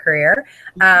about our career.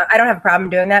 I don't have a problem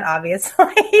doing that,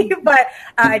 obviously, but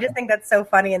I just think that's so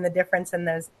funny, and the difference in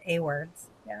those A words.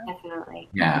 Yeah. Definitely.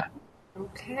 Yeah.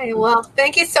 Okay, well,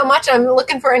 thank you so much. I'm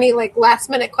looking for any last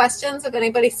minute questions if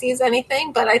anybody sees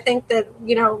anything, but I think that,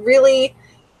 really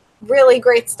really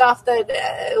great stuff that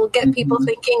will get people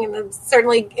thinking. And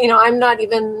certainly, I'm not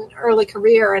even early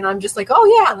career, and I'm just like, oh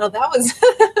yeah, no, that was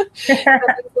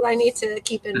what I need to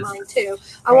keep in mind too.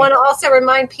 I want to also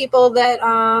remind people that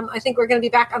I think we're going to be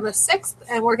back on the 6th,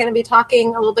 and we're going to be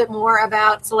talking a little bit more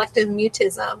about selective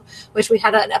mutism, which we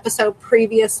had an episode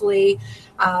previously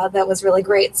that was really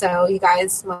great. So you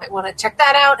guys might want to check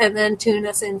that out, and then tune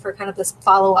us in for kind of this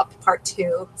follow-up part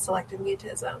 2, selective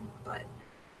mutism. But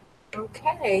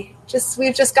okay,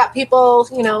 we've just got people,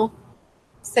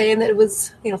 saying that it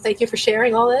was, thank you for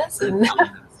sharing all this. And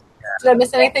did I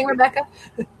miss anything, Rebecca?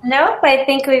 Nope, I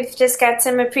think we've just got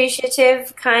some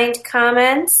appreciative, kind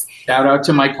comments. Shout out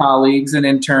to my colleagues and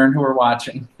intern who are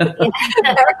watching.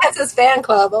 Eric has his fan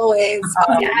club always.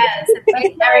 Yes, a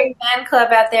big Eric fan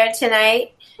club out there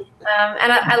tonight.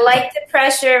 And I like the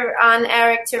pressure on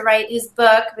Eric to write his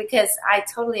book, because I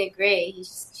totally agree.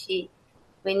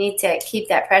 We need to keep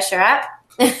that pressure up.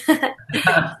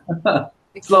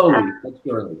 Slowly, but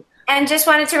surely. And just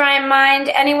wanted to remind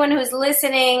anyone who's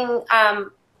listening,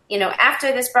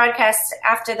 after this broadcast,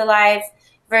 after the live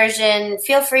version,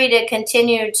 feel free to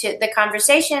continue to the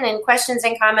conversation and questions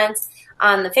and comments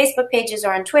on the Facebook pages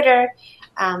or on Twitter,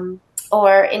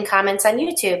 or in comments on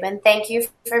YouTube. And thank you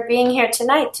for being here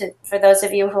tonight, for those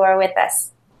of you who are with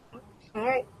us. All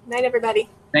right. Night, everybody.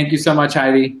 Thank you so much,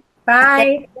 Heidi. Bye.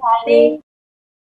 Thank you, Heidi.